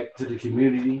reach back to the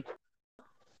community.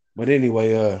 But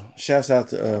anyway, shouts out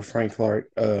to Frank Clark.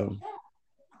 I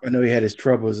know he had his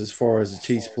troubles as far as a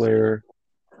Chiefs player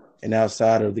and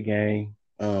outside of the game.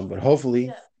 But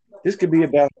hopefully this could be a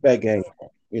bounce back game.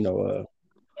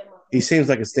 He seems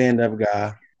like a stand up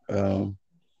guy. I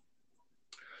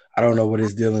don't know what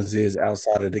his dealings is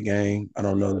outside of the game. I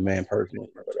don't know the man personally,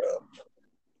 but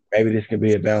maybe this could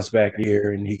be a bounce back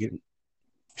year and he can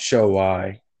show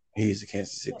why he's the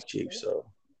Kansas City Chiefs. So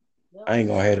I ain't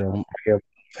gonna hate him.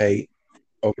 paid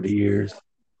over the years.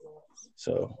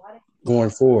 So going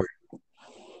forward, I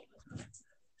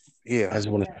Yeah, just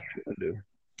want to see what they do.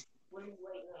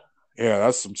 yeah,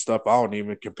 that's some stuff I don't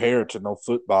even compare to no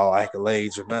football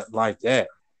accolades or nothing like that.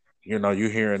 You know, you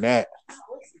hearing that.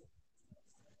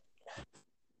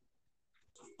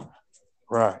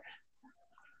 Right.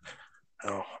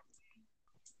 Oh,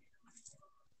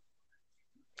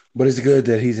 But it's good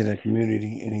that he's in a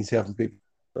community and he's helping people.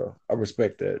 So I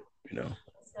respect that, you know.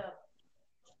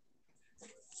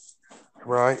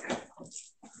 right.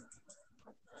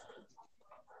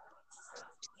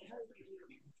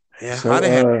 Yeah, So I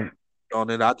didn't have on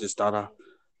it. I just thought I'd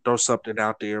throw something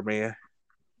out there, man.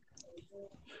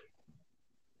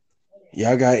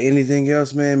 y'all got anything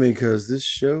else, man? Because this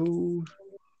show,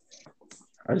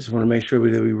 I just want to make sure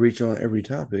that we reach on every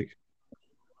topic.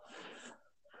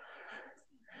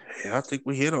 Yeah, I think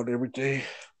we hit on everything.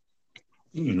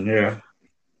 Yeah.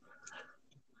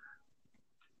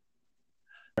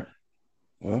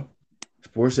 Well,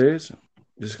 Sports Edge,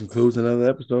 this concludes another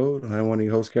episode. I'm one of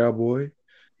your hosts, Cowboy.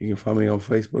 You can find me on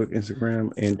Facebook,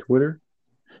 Instagram, and Twitter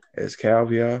as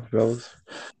Calvia, fellas.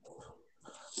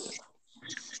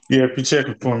 Yeah, if you're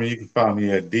checking for me, you can find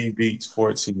me at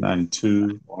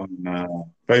dbeats1492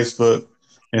 on Facebook,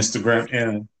 Instagram,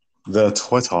 and the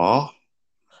Twitter.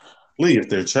 Lee, if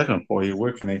they're checking for you,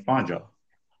 where can they find y'all?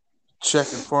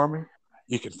 Checking for me.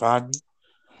 You can find me.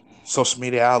 Social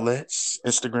media outlets,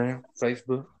 Instagram,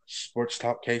 Facebook, Sports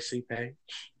Talk KC page,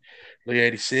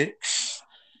 Lee86,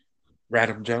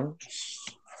 Radham Jones.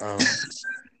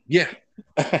 Yeah.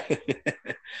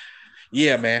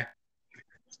 Yeah, man.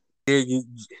 Yeah,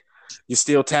 you're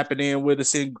still tapping in with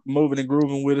us and moving and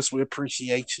grooving with us. We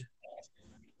appreciate you.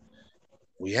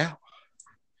 We out.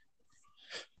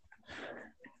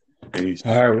 Peace.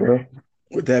 All right, well,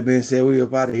 with that being said, we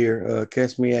up out of here.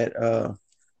 Catch me at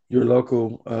your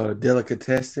local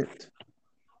delicatessen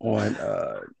on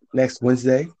next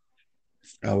Wednesday.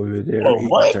 We were there Oh, eating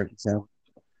what? turkey sandwich.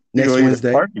 You Next gonna eat a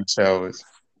Wednesday. turkey challenge.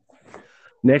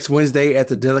 Next Wednesday at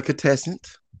the delicatessen,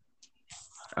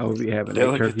 I will be having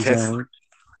a turkey sandwich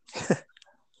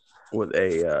with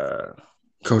a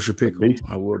kosher pickle. beef.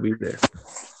 I will be there.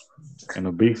 And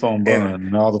a beef on bun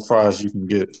and all the fries you can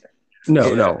get.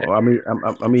 No.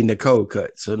 I'm eating the cold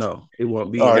cut, so no, it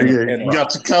won't be. Oh, in yeah. You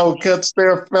got your cold cuts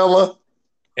there, fella?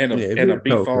 And Yeah, a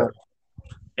beef cold on cut.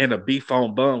 and a beef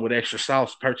on bun with extra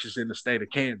sauce purchased in the state of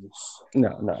Kansas.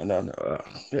 No.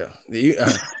 Yeah,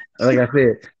 like I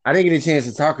said, I didn't get a chance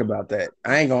to talk about that.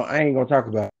 I ain't gonna talk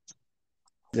about it.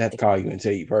 I have to call you and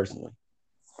tell you personally.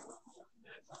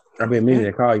 I've been meaning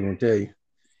to call you and tell you.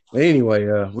 But anyway,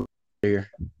 we're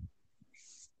here.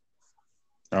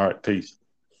 All right, peace.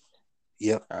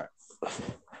 Yep. All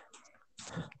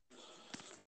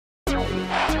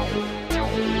right.